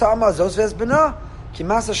girish es ha'amazos v'es b'na ki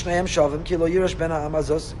masa shneim shavim ki lo yirish ben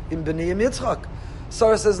ha'amazos im b'niyim Yitzchak.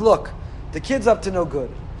 Sarah says, look, the kid's up to no good.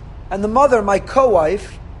 And the mother, my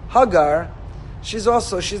co-wife, Hagar, she's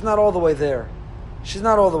not all the way there. She's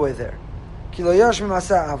not all the way there. Ki lo yirish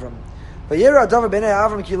mimasa Avram. V'yera adav b'nei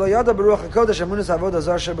Avram ki lo yada b'ruach HaKodesh amunas avodah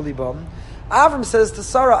zara shebelibam. Avram says to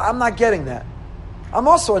Sarah, I'm not getting that. I'm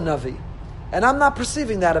also a Navi. And I'm not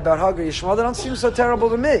perceiving that about Hagar Yishmael. They don't seem so terrible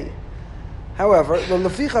to me. However,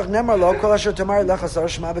 lefichach nemar lo kol asher tamar lecha Sarah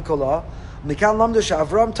shema b'kolah mikan lamdu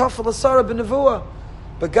she'Avram tafel l'Sarah b'nevuah.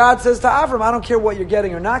 But God says to Avram, I don't care what you're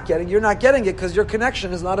getting or not getting. You're not getting it because your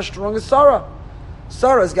connection is not as strong as Sarah.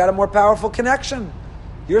 Sarah's got a more powerful connection.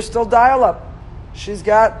 You're still dial-up. She's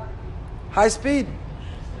got high speed.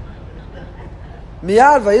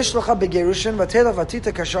 Miyad vayishlocha begerushin vatela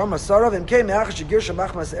vatita kashar masara v'imkei me'ach shegirusha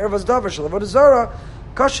machmas ervas davar shalavodah zara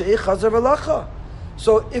kasha ichazar v'lacha.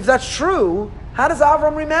 So if that's true, how does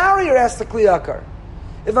Avram remarry her? Asked the Kli Yakar.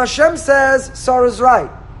 If Hashem says Sarah's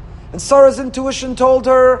right, and Sarah's intuition told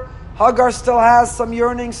her Hagar still has some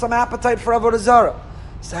yearning, some appetite for avodah zara,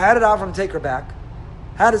 so how did Avram take her back?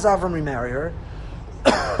 How does Avram remarry her?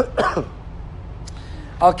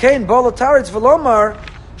 Al kain bolataritz v'lomar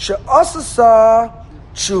she'asasa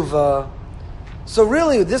tshuva. So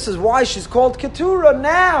really, this is why she's called Keturah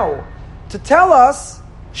now, to tell us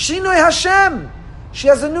Shinoi Hashem. She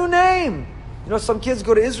has a new name. You know, some kids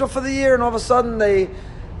go to Israel for the year, and all of a sudden they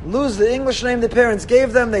lose the English name their parents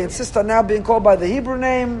gave them. They insist on now being called by the Hebrew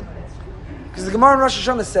name. Because the Gemara in Rosh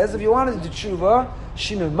Hashanah says, if you wanted to do tshuva,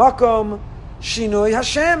 Shinoi Makom, Shinoi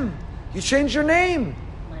Hashem. You change your name.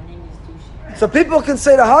 My name is Dusha. So people can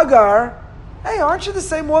say to Hagar, hey, aren't you the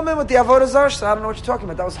same woman with the avodah zara? So I don't know what you're talking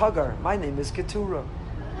about. That was Hagar. My name is Keturah.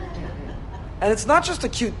 And it's not just a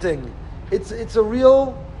cute thing. It's a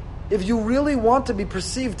real, if you really want to be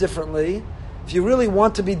perceived differently, if you really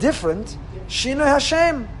want to be different, Shinoi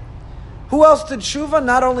Hashem. Who else did tshuva?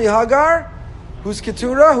 Not only Hagar, who's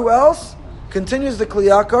Keturah, who else? Continues the Kli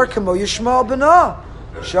Yakar, Kamo Yishmael B'na.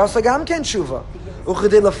 She'asa gam ken tshuva.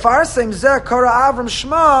 Uchedei lefarsem zeh kara Avram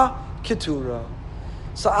Shema Keturah.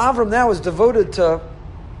 So Avram now is devoted to,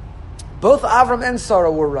 both Avram and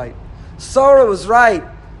Sarah were right. Sarah was right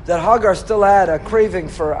that Hagar still had a craving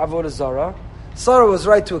for avodah zara. Sarah was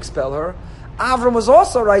right to expel her. Avram was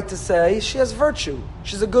also right to say she has virtue.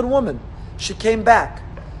 She's a good woman. She came back.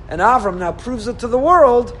 And Avram now proves it to the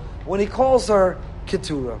world when he calls her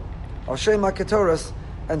Keturah. Al-Shema Keturas,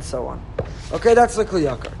 and so on. Okay, that's the Kli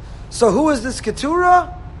Yakar. So who is this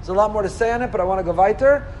Keturah? There's a lot more to say on it, but I want to go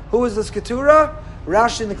weiter. Who is this Keturah?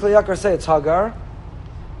 Rashi and the Kli Yakar say it's Hagar.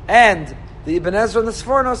 And the Ibn Ezra and the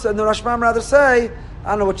Sfornos and the Rashbam rather say, I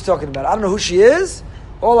don't know what you're talking about. I don't know who she is.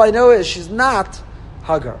 All I know is she's not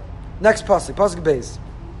Hagar. Next pasuk, pasuk Beis.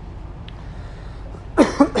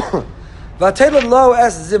 Vatelad lo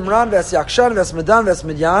es Zimran ves Yakshan ves Medan ves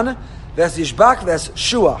Midyan ves Yishbak ves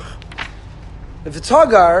Shuach. If it's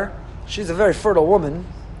Hagar, she's a very fertile woman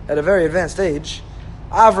at a very advanced age.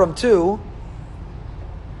 Avram too,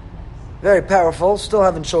 very powerful, still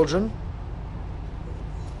having children.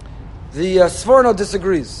 The Sforno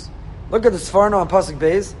disagrees. Look at the Sforno on pasuk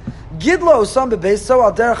Beis. Gidlo osam bebeis so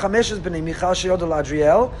al derech hameshes b'nei Michal sheyod al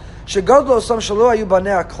Adriel shegodlo osam shelo ayu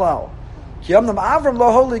banei klal ki amnam Avram lo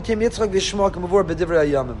holi kim Yitzchak v'Yishmael k'mavur b'divrei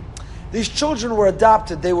hayamim. These children were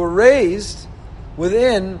adopted. They were raised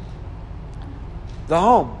within the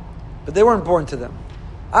home, but they weren't born to them.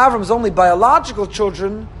 Avram's only biological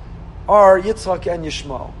children are Yitzchak and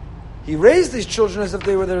Yishmael. He raised these children as if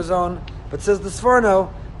they were his own, but says the Sforno,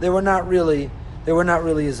 they were not really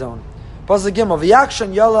his own. Pasuk Gimel,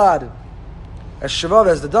 v'yakshan yalad as shavav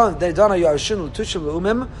as the don they dona yashin l'tushim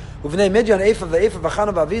l'umim uvnei midyan efa ve'efa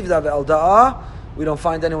v'chana v'avivda ve'alda'a. We don't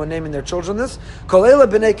find anyone naming their children this. Kol ela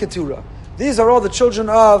b'nei Keturah. These are all the children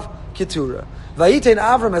of Keturah. Vayitein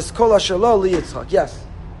Avram es kol asher lo li Yitzchak. Yes.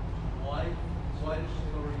 Why does she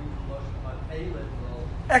already use Lashon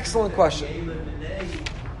Vataylet? Excellent question.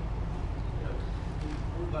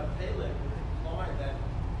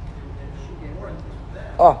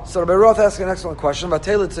 Oh, so Rabbi Roth asked an excellent question.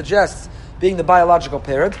 Vatelit suggests being the biological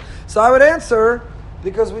parent. So I would answer,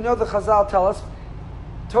 because we know the Chazal tell us,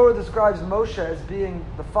 Torah describes Moshe as being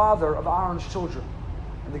the father of Aaron's children.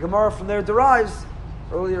 And the Gemara from there derives,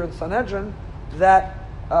 earlier in Sanhedrin, that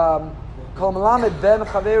Kol Melamed ben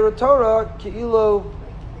Chaveru Torah Ki'ilu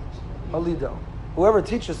Alido. Whoever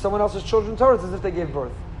teaches someone else's children Torah, it's as if they gave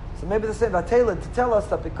birth. So maybe the same Vatela to tell us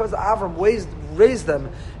that because Avram raised them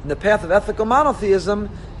in the path of ethical monotheism,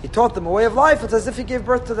 he taught them a way of life. It's as if he gave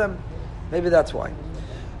birth to them. Maybe that's why.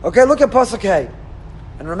 Okay, look at Pasuk Hey.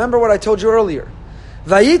 And remember what I told you earlier.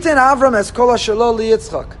 Vayiten Avram es kol asher lo li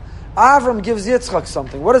Yitzchak. Avram gives Yitzchak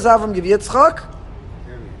something. What does Avram give Yitzchak?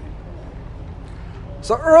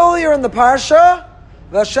 So earlier in the parsha,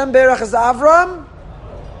 Vashem berach es Avram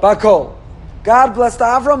bakol. God blessed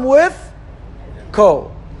Avram with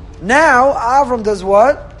kol. Now Avram does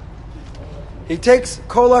what? He takes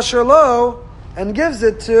kol asher lo and gives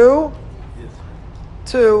it to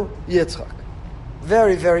Yitzchak.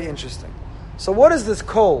 Very, very interesting. So what is this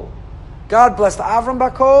kol? God blessed Avram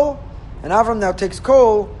bakol, and Avram now takes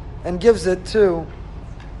kol and gives it to.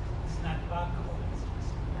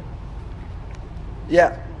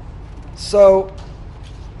 Yeah. So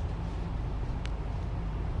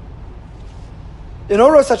in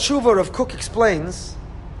Oros HaTshuva, Rav Kook explains,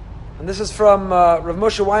 and this is from Rav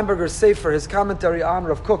Moshe Weinberger's Sefer, his commentary on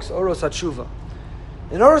Rav Kook's Oros HaTshuva.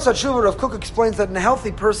 In Oros HaTshuva, Rav Kook explains that in a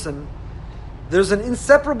healthy person, there's an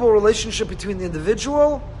inseparable relationship between the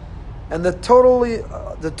individual and the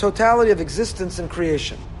totality of existence and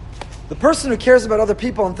creation. The person who cares about other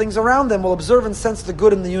people and things around them will observe and sense the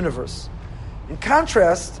good in the universe. In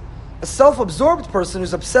contrast, a self-absorbed person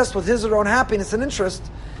who's obsessed with his or her own happiness and interest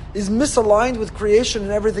is misaligned with creation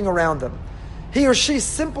and everything around them. He or she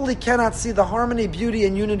simply cannot see the harmony, beauty,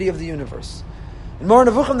 and unity of the universe. In Moreh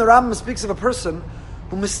Nevuchim, the Rambam speaks of a person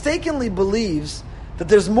who mistakenly believes that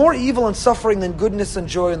there's more evil and suffering than goodness and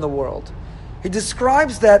joy in the world. He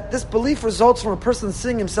describes that this belief results from a person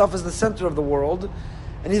seeing himself as the center of the world,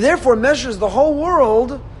 and he therefore measures the whole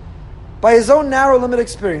world by his own narrow, limited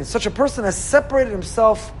experience. Such a person has separated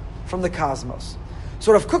himself from the cosmos.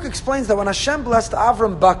 So Rav Kook explains that when Hashem blessed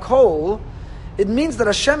Avram bakol, it means that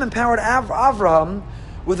Hashem empowered Avraham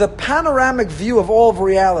with a panoramic view of all of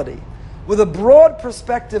reality, with a broad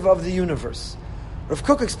perspective of the universe. Rav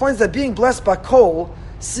Kook explains that being blessed bakol,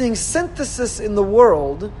 seeing synthesis in the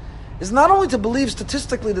world, is not only to believe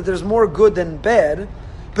statistically that there's more good than bad,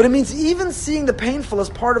 but it means even seeing the painful as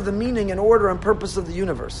part of the meaning and order and purpose of the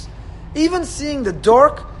universe. Even seeing the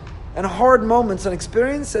dark and hard moments and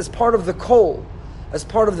experience as part of the kol, as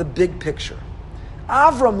part of the big picture.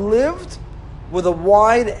 Avram lived with a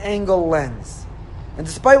wide-angle lens. And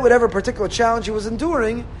despite whatever particular challenge he was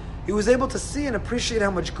enduring, he was able to see and appreciate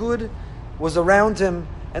how much good was around him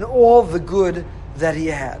and all the good that he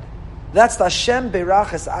had. That's the Hashem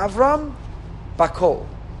Berach es Avram bakol.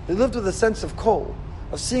 He lived with a sense of kol,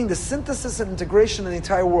 of seeing the synthesis and integration in the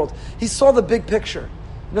entire world. He saw the big picture.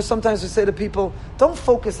 You know, sometimes we say to people, don't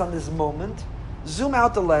focus on this moment. Zoom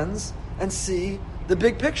out the lens and see the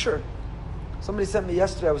big picture. Somebody sent me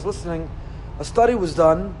yesterday, I was listening, a study was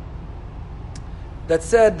done that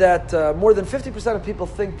said that more than 50% of people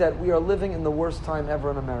think that we are living in the worst time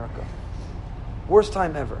ever in America. Worst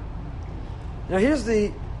time ever. Now here's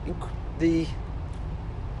the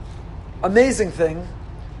amazing thing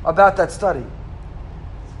about that study.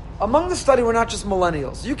 Among the study were not just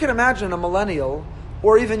millennials. You can imagine a millennial,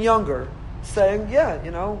 or even younger, saying, yeah,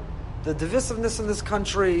 you know, the divisiveness in this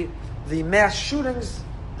country, the mass shootings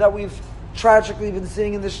that we've tragically been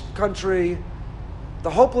seeing in this country, the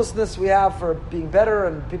hopelessness we have for being better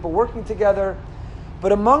and people working together.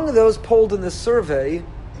 But among those polled in this survey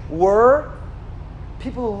were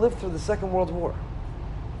people who lived through the Second World War,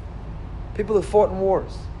 people who fought in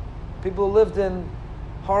wars, people who lived in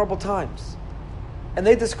horrible times. And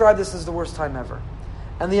they described this as the worst time ever.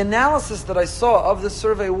 And the analysis that I saw of this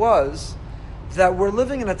survey was that we're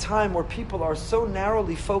living in a time where people are so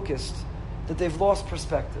narrowly focused that they've lost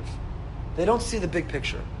perspective. They don't see the big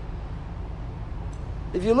picture.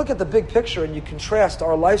 If you look at the big picture and you contrast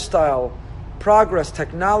our lifestyle, progress,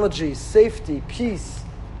 technology, safety, peace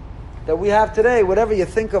that we have today, whatever you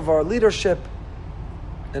think of our leadership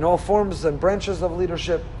in all forms and branches of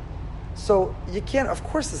leadership, so you can't, of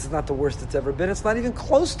course this is not the worst it's ever been. It's not even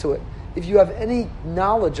close to it if you have any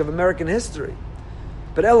knowledge of American history.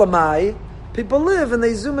 But elamai, people live and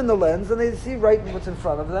they zoom in the lens and they see right what's in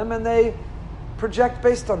front of them and they project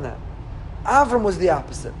based on that. Avram was the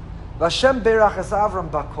opposite. Vashem berach es Avram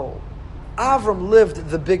bakol. Avram lived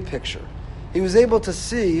the big picture. He was able to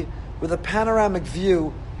see with a panoramic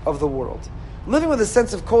view of the world. Living with a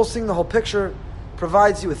sense of kol, seeing the whole picture,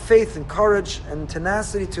 provides you with faith and courage and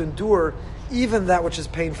tenacity to endure even that which is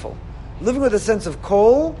painful. Living with a sense of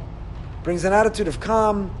kol brings an attitude of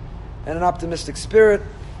calm and an optimistic spirit,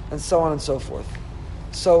 and so on and so forth.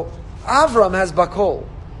 So Avram has bakol,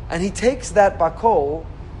 and he takes that bakol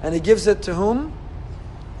and he gives it to whom?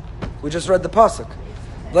 We just read the pasuk.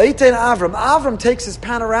 Vayitein Avram. Avram takes his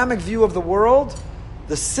panoramic view of the world,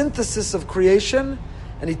 the synthesis of creation,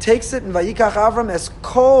 and he takes it in Vayikach Avram as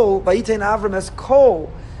kol, Vayitein Avram as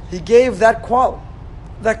kol. He gave that quality,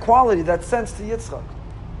 that sense to Yitzchak.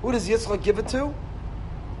 Who does Yitzchak give it to?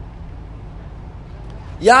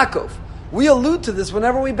 Yaakov. We allude to this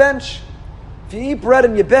whenever we bench. If you eat bread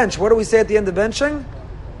and you bench, what do we say at the end of benching?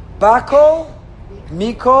 Bakol,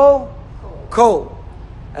 Mikol, Kol.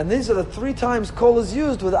 And these are the 3 times kol is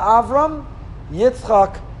used with Avram,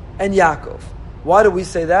 Yitzchak, and Yaakov. Why do we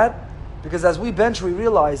say that? Because as we bench, we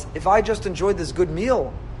realize, if I just enjoyed this good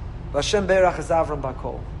meal, Vashem Beirach is Avram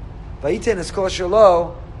Bakol. Vayitein es kol asher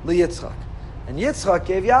lo li Yitzchak. And Yitzchak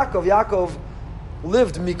gave Yaakov. Yaakov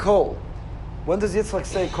lived Mikol. When does Yitzchak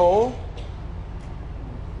say kol?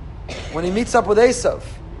 When he meets up with Esav.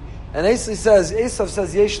 And Esav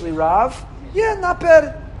says, Yeshli Rav. Yeah, not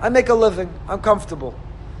bad. I make a living. I'm comfortable.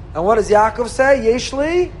 And what does Yaakov say?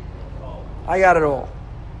 Yeshli? I got it all.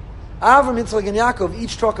 Avram, Yitzchak, and Yaakov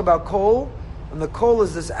each talk about kol. And the kol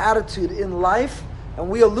is this attitude in life. And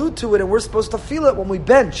we allude to it, and we're supposed to feel it when we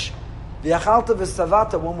bench. V'yachalta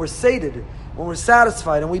v'savata, when we're sated, when we're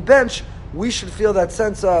satisfied, and we bench, we should feel that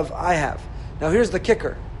sense of, I have. Now here's the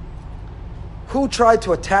kicker. Who tried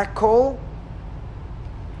to attack kol?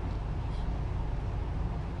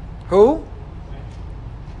 Who?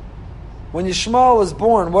 When Yishmael is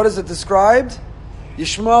born, what is it described?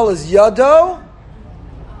 Yishmael is Yado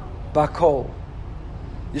Bakol.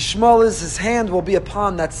 Yishmael is, his hand will be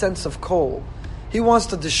upon that sense of kol. He wants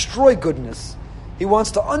to destroy goodness. He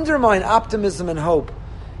wants to undermine optimism and hope.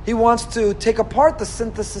 He wants to take apart the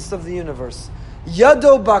synthesis of the universe.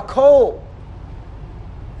 Yado Bakol.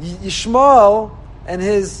 Yishmael and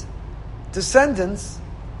his descendants,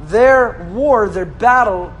 their war, their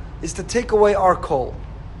battle is to take away our kol.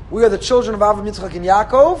 We are the children of Avram, Yitzchak, and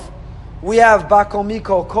Yaakov. We have Bakol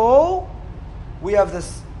Mikol Kol. We have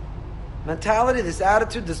this mentality, this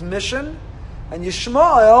attitude, this mission. And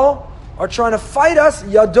Yishmael are trying to fight us,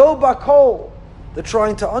 Yado Bakol. They're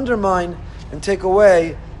trying to undermine and take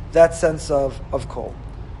away that sense of kol.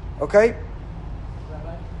 Okay?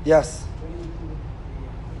 Yes.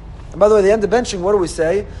 And by the way, the end of benching, what do we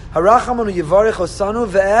say? Harachamonu yivarech osanu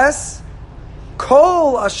ve'es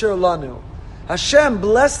kol asher lanu. Hashem,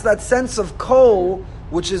 bless that sense of kol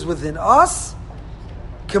which is within us.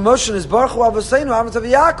 Kemoshin is baruch hu avoseinu avos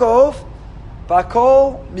Yaakov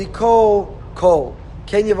bakol mikol kol.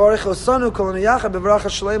 Ken yivarech osanu kol yachad bevracha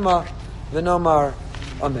shlema v'nomar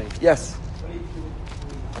amen. Yes.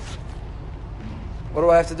 What do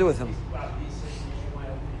I have to do with him?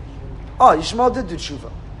 Oh, Yishmael did do tshuva.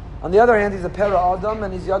 On the other hand, he's a Pera Adam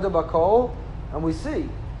and he's Yado Bakol, and we see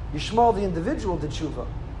Yishmael, the individual, did tshuva,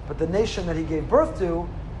 but the nation that he gave birth to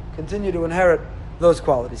continued to inherit those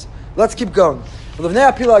qualities. Let's keep going.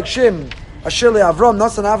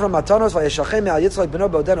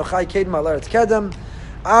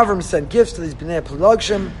 Avram sent gifts to these Bnei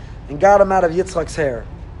Pelagshim and got them out of Yitzchak's hair.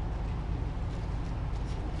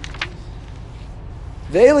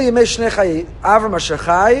 These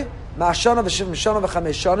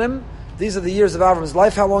are the years of Avram's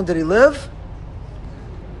life. How long did he live?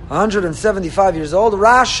 175 years old.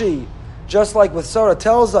 Rashi, just like with Sarah,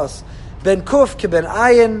 tells us, Ben Kuf ke Ben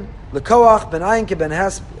Ayin, Lekoach, Ben Ayin ke Ben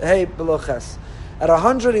Hey Beloches. At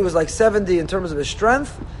 100, he was like 70 in terms of his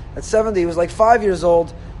strength. At 70, he was like 5 years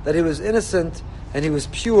old, that he was innocent and he was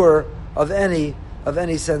pure of any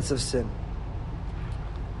sense of sin.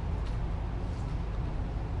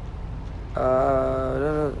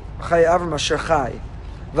 Chay Avram Asher Chai.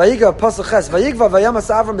 Vayiga Pasuk Ches. Vayigva Vayamas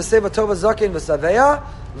Avram B'Seva Tova Zaken V'Saveya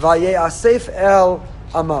Vayasef El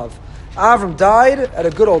Amav. Avram died at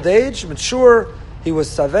a good old age, mature. He was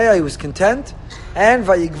Saveya, he was content, and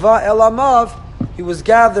Vayigva El Amav, he was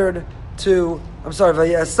gathered to.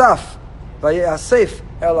 Vayasef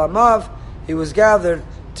El Amav, he was gathered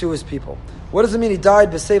to his people. What does it mean? He died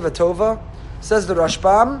B'Seva Tova. Says the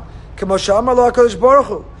Rashbam, K'moshe Amar Lo HaKadosh Baruch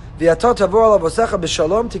Hu. That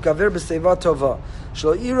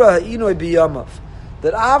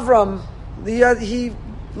Avram, he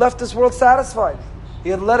left this world satisfied. He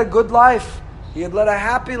had led a good life. He had led a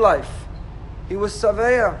happy life. He was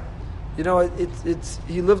Saveya.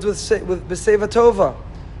 He lived with B'Seva Tova.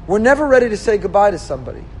 We're never ready to say goodbye to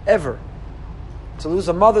somebody, ever. To lose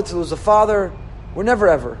a mother, to lose a father, we're never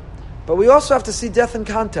ever. But we also have to see death in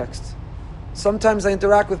context. Sometimes I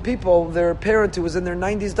interact with people, their parent who was in their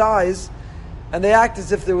 90s dies, and they act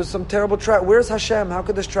as if there was some terrible tragedy. Where's Hashem? How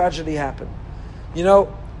could this tragedy happen?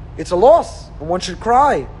 It's a loss, and one should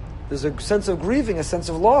cry. There's a sense of grieving, a sense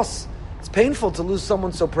of loss. It's painful to lose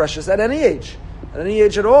someone so precious at any age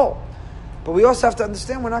at all. But we also have to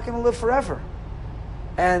understand we're not going to live forever.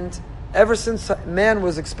 And ever since man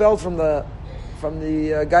was expelled from the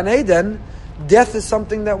Gan Eden, death is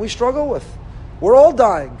something that we struggle with. We're all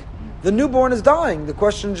dying. The newborn is dying. The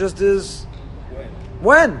question just is,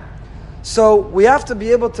 when? So we have to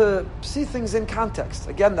be able to see things in context.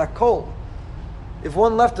 Again, that kol. If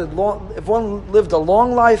one lived a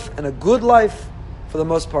long life and a good life, for the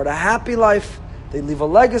most part, a happy life, they leave a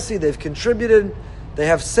legacy, they've contributed, they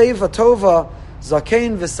have seva tova,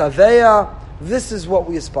 zakein v'saveya. This is what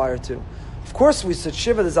we aspire to. Of course, we said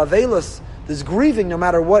shiva, there's avelus, there's grieving no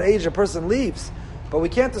matter what age a person leaves. But we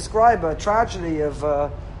can't describe a tragedy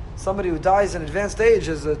of somebody who dies in advanced age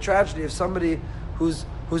as a tragedy of somebody who's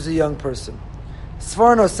a young person.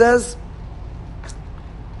 Sforno says,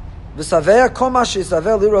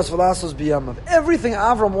 everything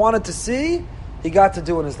Avram wanted to see, he got to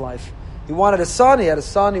do in his life. He wanted a son, he had a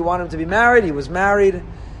son, he wanted him to be married, he was married,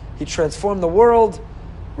 he transformed the world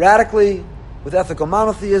radically with ethical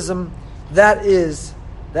monotheism. That is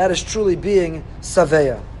truly being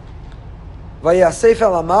Saveya. Vayasef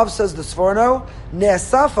el Amav, says the Sforno,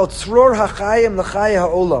 Ne'asaf al tzror ha'chayim l'chayim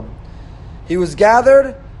ha'olam. He was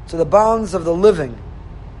gathered to the bounds of the living.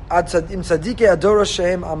 Ad im tzadikei adora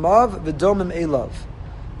shehem Amav v'domim elav.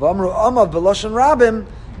 V'amru Amav b'loshen rabim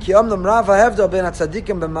ki amnam rav ha'hevda ben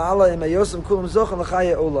atzadikim b'ma'ala im ayosem kulam zochen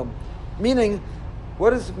l'chayim ha'olam. Meaning,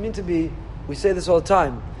 what does it mean to be, we say this all the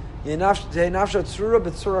time, that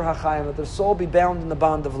their soul be bound in the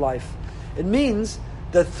bond of life. It means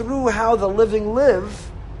that through how the living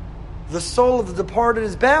live, the soul of the departed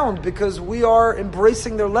is bound because we are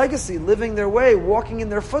embracing their legacy, living their way, walking in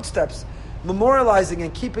their footsteps, memorializing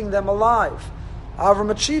and keeping them alive.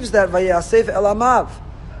 Avram achieves that vayasef el amav.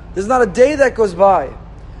 There's not a day that goes by.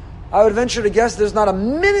 I would venture to guess there's not a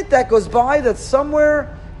minute that goes by that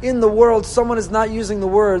somewhere in the world someone is not using the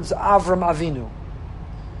words Avram Avinu.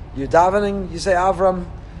 You're davening, you say Avram.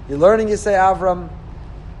 You're learning, you say Avram.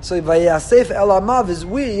 So Vayasef el Amav is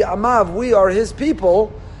we, Amav, we are his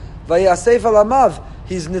people. Vayasef el Amav,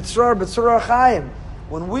 he's Nitzrar B'tzura Chaim.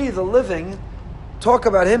 When we, the living, talk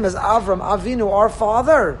about him as Avram Avinu, our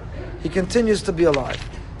father, he continues to be alive.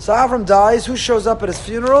 So Avram dies, who shows up at his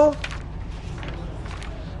funeral?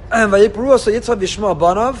 And Vayipru so Yitzchak Vishma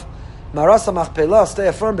Banav, Marasa Machpelah, stay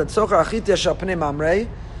affirmed that Tzokar Achit Yashar Pnei Mamrei,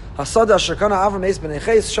 Hasada Shekana Avram Eis Ben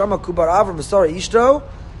Eches, Shama Kubar Avram V'Sara Ishto,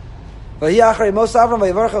 so I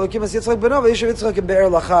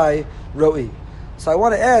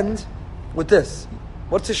want to end with this.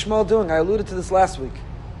 What's Ishmael doing? I alluded to this last week.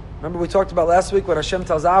 Remember we talked about last week when Hashem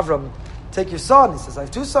tells Avram, take your son. He says, I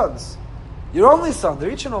have two sons. Your only son.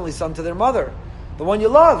 They're each an only son to their mother. The one you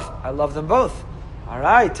love. I love them both. All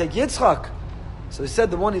right, take Yitzchak. So he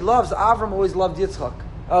said the one he loves, Avram always loved Yitzchak.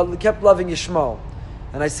 He kept loving Ishmael.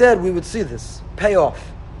 And I said we would see this.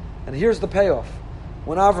 Payoff. And here's the payoff.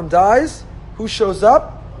 When Avram dies, who shows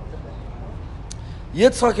up?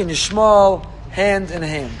 Yitzchak and Yishmael, hand in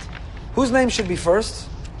hand. Whose name should be first?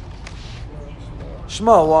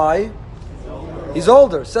 Shmuel. Why? He's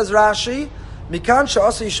older. Says Rashi, Mikan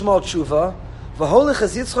she'asa Yishmael tshuva, v'holich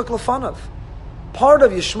es Yitzchak lefanav. Part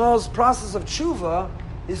of Yishmael's process of tshuva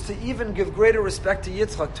is to even give greater respect to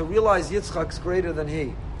Yitzchak, to realize Yitzchak's greater than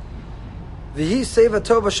he. V'hi seva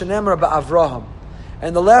tova shenemar ba'Avraham.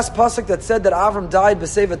 And the last pasuk that said that Avram died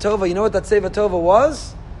b'seva tova, you know what that seva tova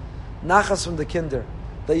was? Nachas from the kinder.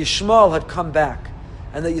 That Yishmael had come back.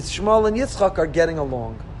 And that Yishmael and Yitzchak are getting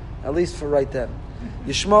along. At least for right then.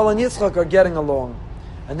 Yishmael and Yitzchak are getting along.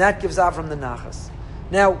 And that gives Avram the nachas.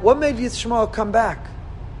 Now, what made Yishmael come back?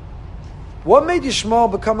 What made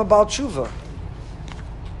Yishmael become a Baal Tshuva?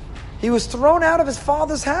 He was thrown out of his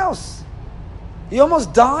father's house. He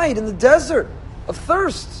almost died in the desert of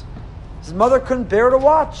thirst. His mother couldn't bear to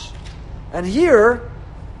watch. And here,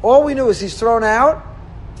 all we knew is he's thrown out.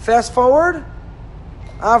 Fast forward,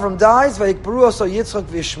 Avram dies, Vayikbaru so Yitzchak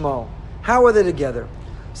v'Yishmael. How are they together?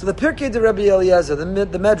 So the Pirkei de Rabbi Eliezer, the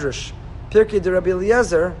Medrash, Pirkei de Rabbi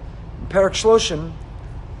Eliezer, Perek Shloshim,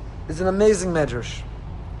 is an amazing Medrash.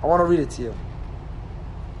 I want to read it to you.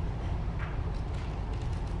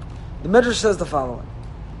 The Medrash says the following.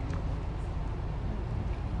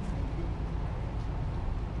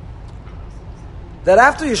 That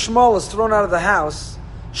after Yishmael is thrown out of the house,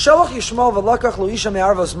 Shalach Yishmael v'lakach lo isha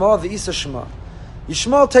me'arvos mo'av v'isa shema.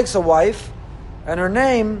 Yishmael takes a wife, and her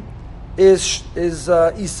name is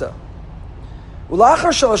Isa.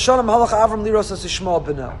 Ulachar shalashanim halach Avram liros as Yishmael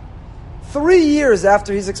b'no. 3 years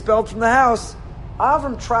after he's expelled from the house,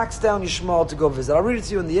 Avram tracks down Yishmael to go visit. I'll read it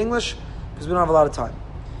to you in the English, because we don't have a lot of time.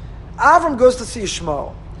 Avram goes to see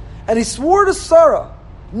Yishmael, and he swore to Sarah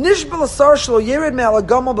Nishbal asar shelo yered me'al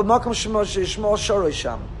hagamal b'makom sheyishmol sharoi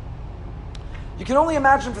sham. You can only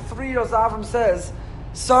imagine for 3 years Avram says,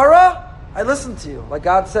 Sarah, I listened to you, like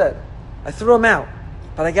God said. I threw him out,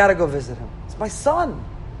 but I got to go visit him. It's my son.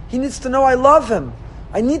 He needs to know I love him.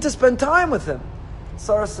 I need to spend time with him.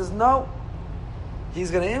 Sarah says, no.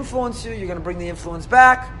 He's going to influence you. You're going to bring the influence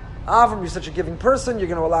back. Avram, you're such a giving person. You're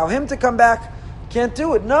going to allow him to come back. Can't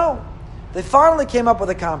do it. No. They finally came up with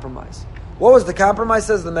a compromise. What was the compromise,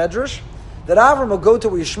 says the Medrash? That Avram will go to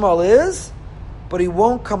where Yishmael is, but he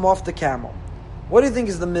won't come off the camel. What do you think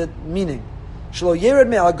is the meaning?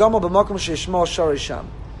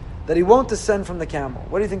 That he won't descend from the camel.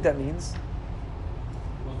 What do you think that means?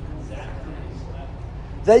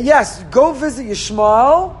 That yes, go visit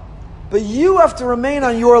Yishmael, but you have to remain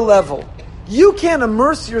on your level. You can't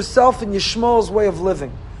immerse yourself in Yishmael's way of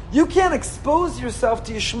living. You can't expose yourself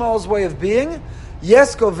to Yishmael's way of being.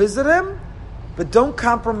 Yes, go visit him, but don't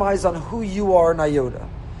compromise on who you are in Ayota.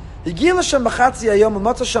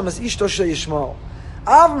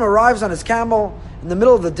 Avram arrives on his camel in the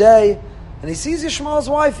middle of the day, and he sees Yishmael's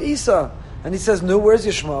wife, Isa, and he says, no, where's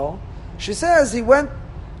Yishmael? She says he went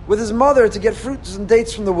with his mother to get fruits and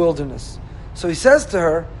dates from the wilderness. So he says to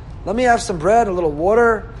her, let me have some bread, a little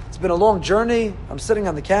water. It's been a long journey. I'm sitting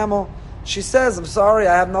on the camel. She says, I'm sorry,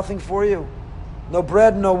 I have nothing for you. No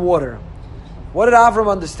bread, no water. What did Avram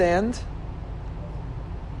understand?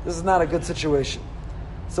 This is not a good situation.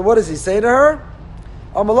 So what does he say to her?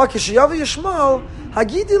 When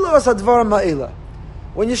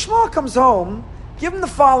Yishmael comes home, give him the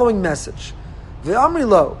following message. When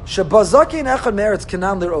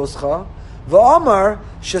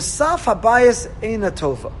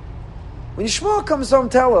Yishmael comes home,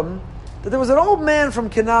 tell him that there was an old man from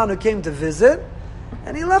Canaan who came to visit,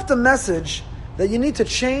 and he left a message that you need to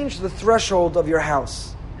change the threshold of your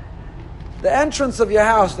house. The entrance of your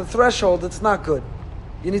house, the threshold, it's not good.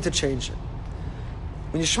 You need to change it.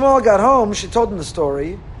 When Yishmael got home, she told him the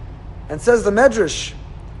story, and says the Medrash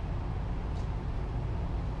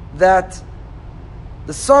that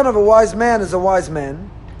the son of a wise man is a wise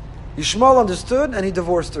man. Yishmael understood, and he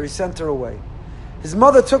divorced her. He sent her away. His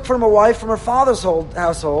mother took for him a wife from her father's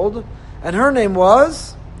household, and her name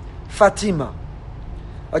was Fatima.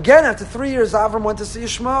 Again, after 3 years, Avram went to see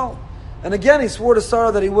Yishmael. And again, he swore to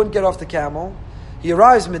Sarah that he wouldn't get off the camel. He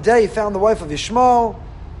arrives midday, he found the wife of Yishmael,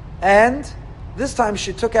 and this time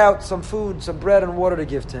she took out some food, some bread and water to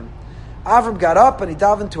give to him. Avram got up and he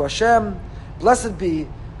davened to Hashem. Blessed be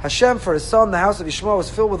Hashem for his son. The house of Yishmael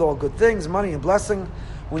was filled with all good things, money and blessing.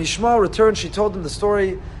 When Yishmael returned, she told him the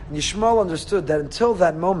story, and Yishmael understood that until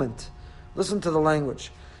that moment, listen to the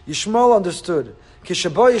language, Yishmael understood,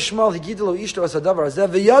 Kishabah Yishmael higidelo ishto asadavar azeh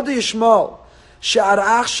v'yadu Yishmael she'ar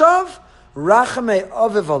achshav rachamei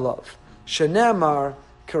aviv alav shenemar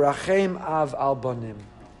kerachem av al banim.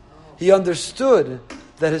 He understood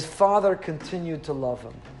that his father continued to love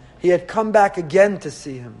him. He had come back again to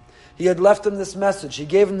see him. He had left him this message. He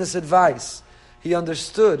gave him this advice. He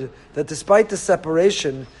understood that despite the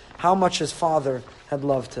separation, how much his father had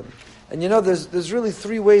loved him. And you know, there's really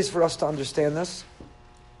 3 ways for us to understand this.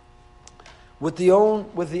 With the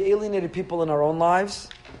alienated people in our own lives,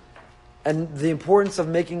 and the importance of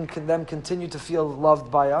making them continue to feel loved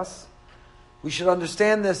by us, we should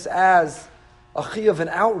understand this as a chiyuv and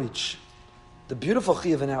outreach, the beautiful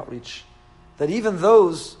chiyuv and outreach, that even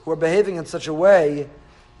those who are behaving in such a way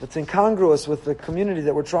that's incongruous with the community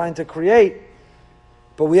that we're trying to create,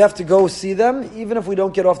 but we have to go see them, even if we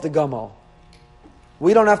don't get off the gamal.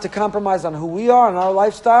 We don't have to compromise on who we are and our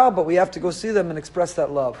lifestyle, but we have to go see them and express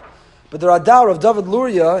that love. But the Radar of David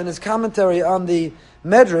Luria, in his commentary on the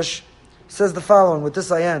Medrash, says the following, with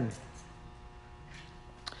this I end.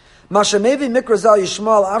 Mashamevi mikrazal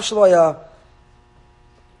Yishmael avshaloya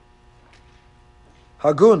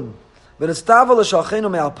hagun v'nestavel l'shalchenu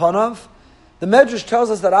me'alpanav. The Medrash tells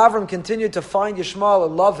us that Avram continued to find Yishmael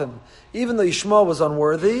and love him, even though Yishmael was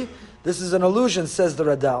unworthy. This is an allusion, says the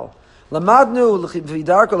Radal. Lamadnu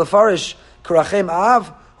v'darko lefarish karachem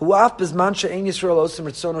av hu'af bizman she'en Yisrael osim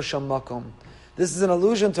ritzono sham makom. This is an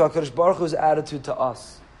allusion to HaKadosh Baruch Hu's attitude to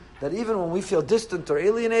us. That even when we feel distant or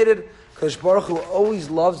alienated, HaKadosh Baruch Hu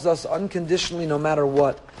always loves us unconditionally no matter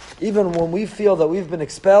what. Even when we feel that we've been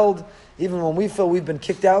expelled, even when we feel we've been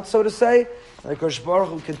kicked out, so to say, HaKadosh Baruch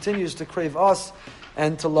Hu continues to crave us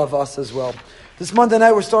and to love us as well. This Monday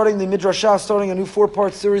night we're starting the Midrashah, starting a new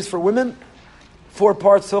 4-part series for women. 4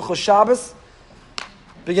 parts Hilchos Shabbos.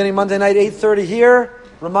 Beginning Monday night, 8:30 here.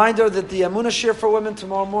 Reminder that the Amunah Shir for women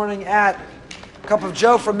tomorrow morning at Cup of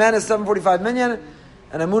Joe for men is 7:45 minyan.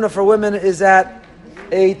 And Amunah for women is at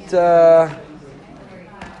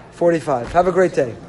 8:45. Have a great day.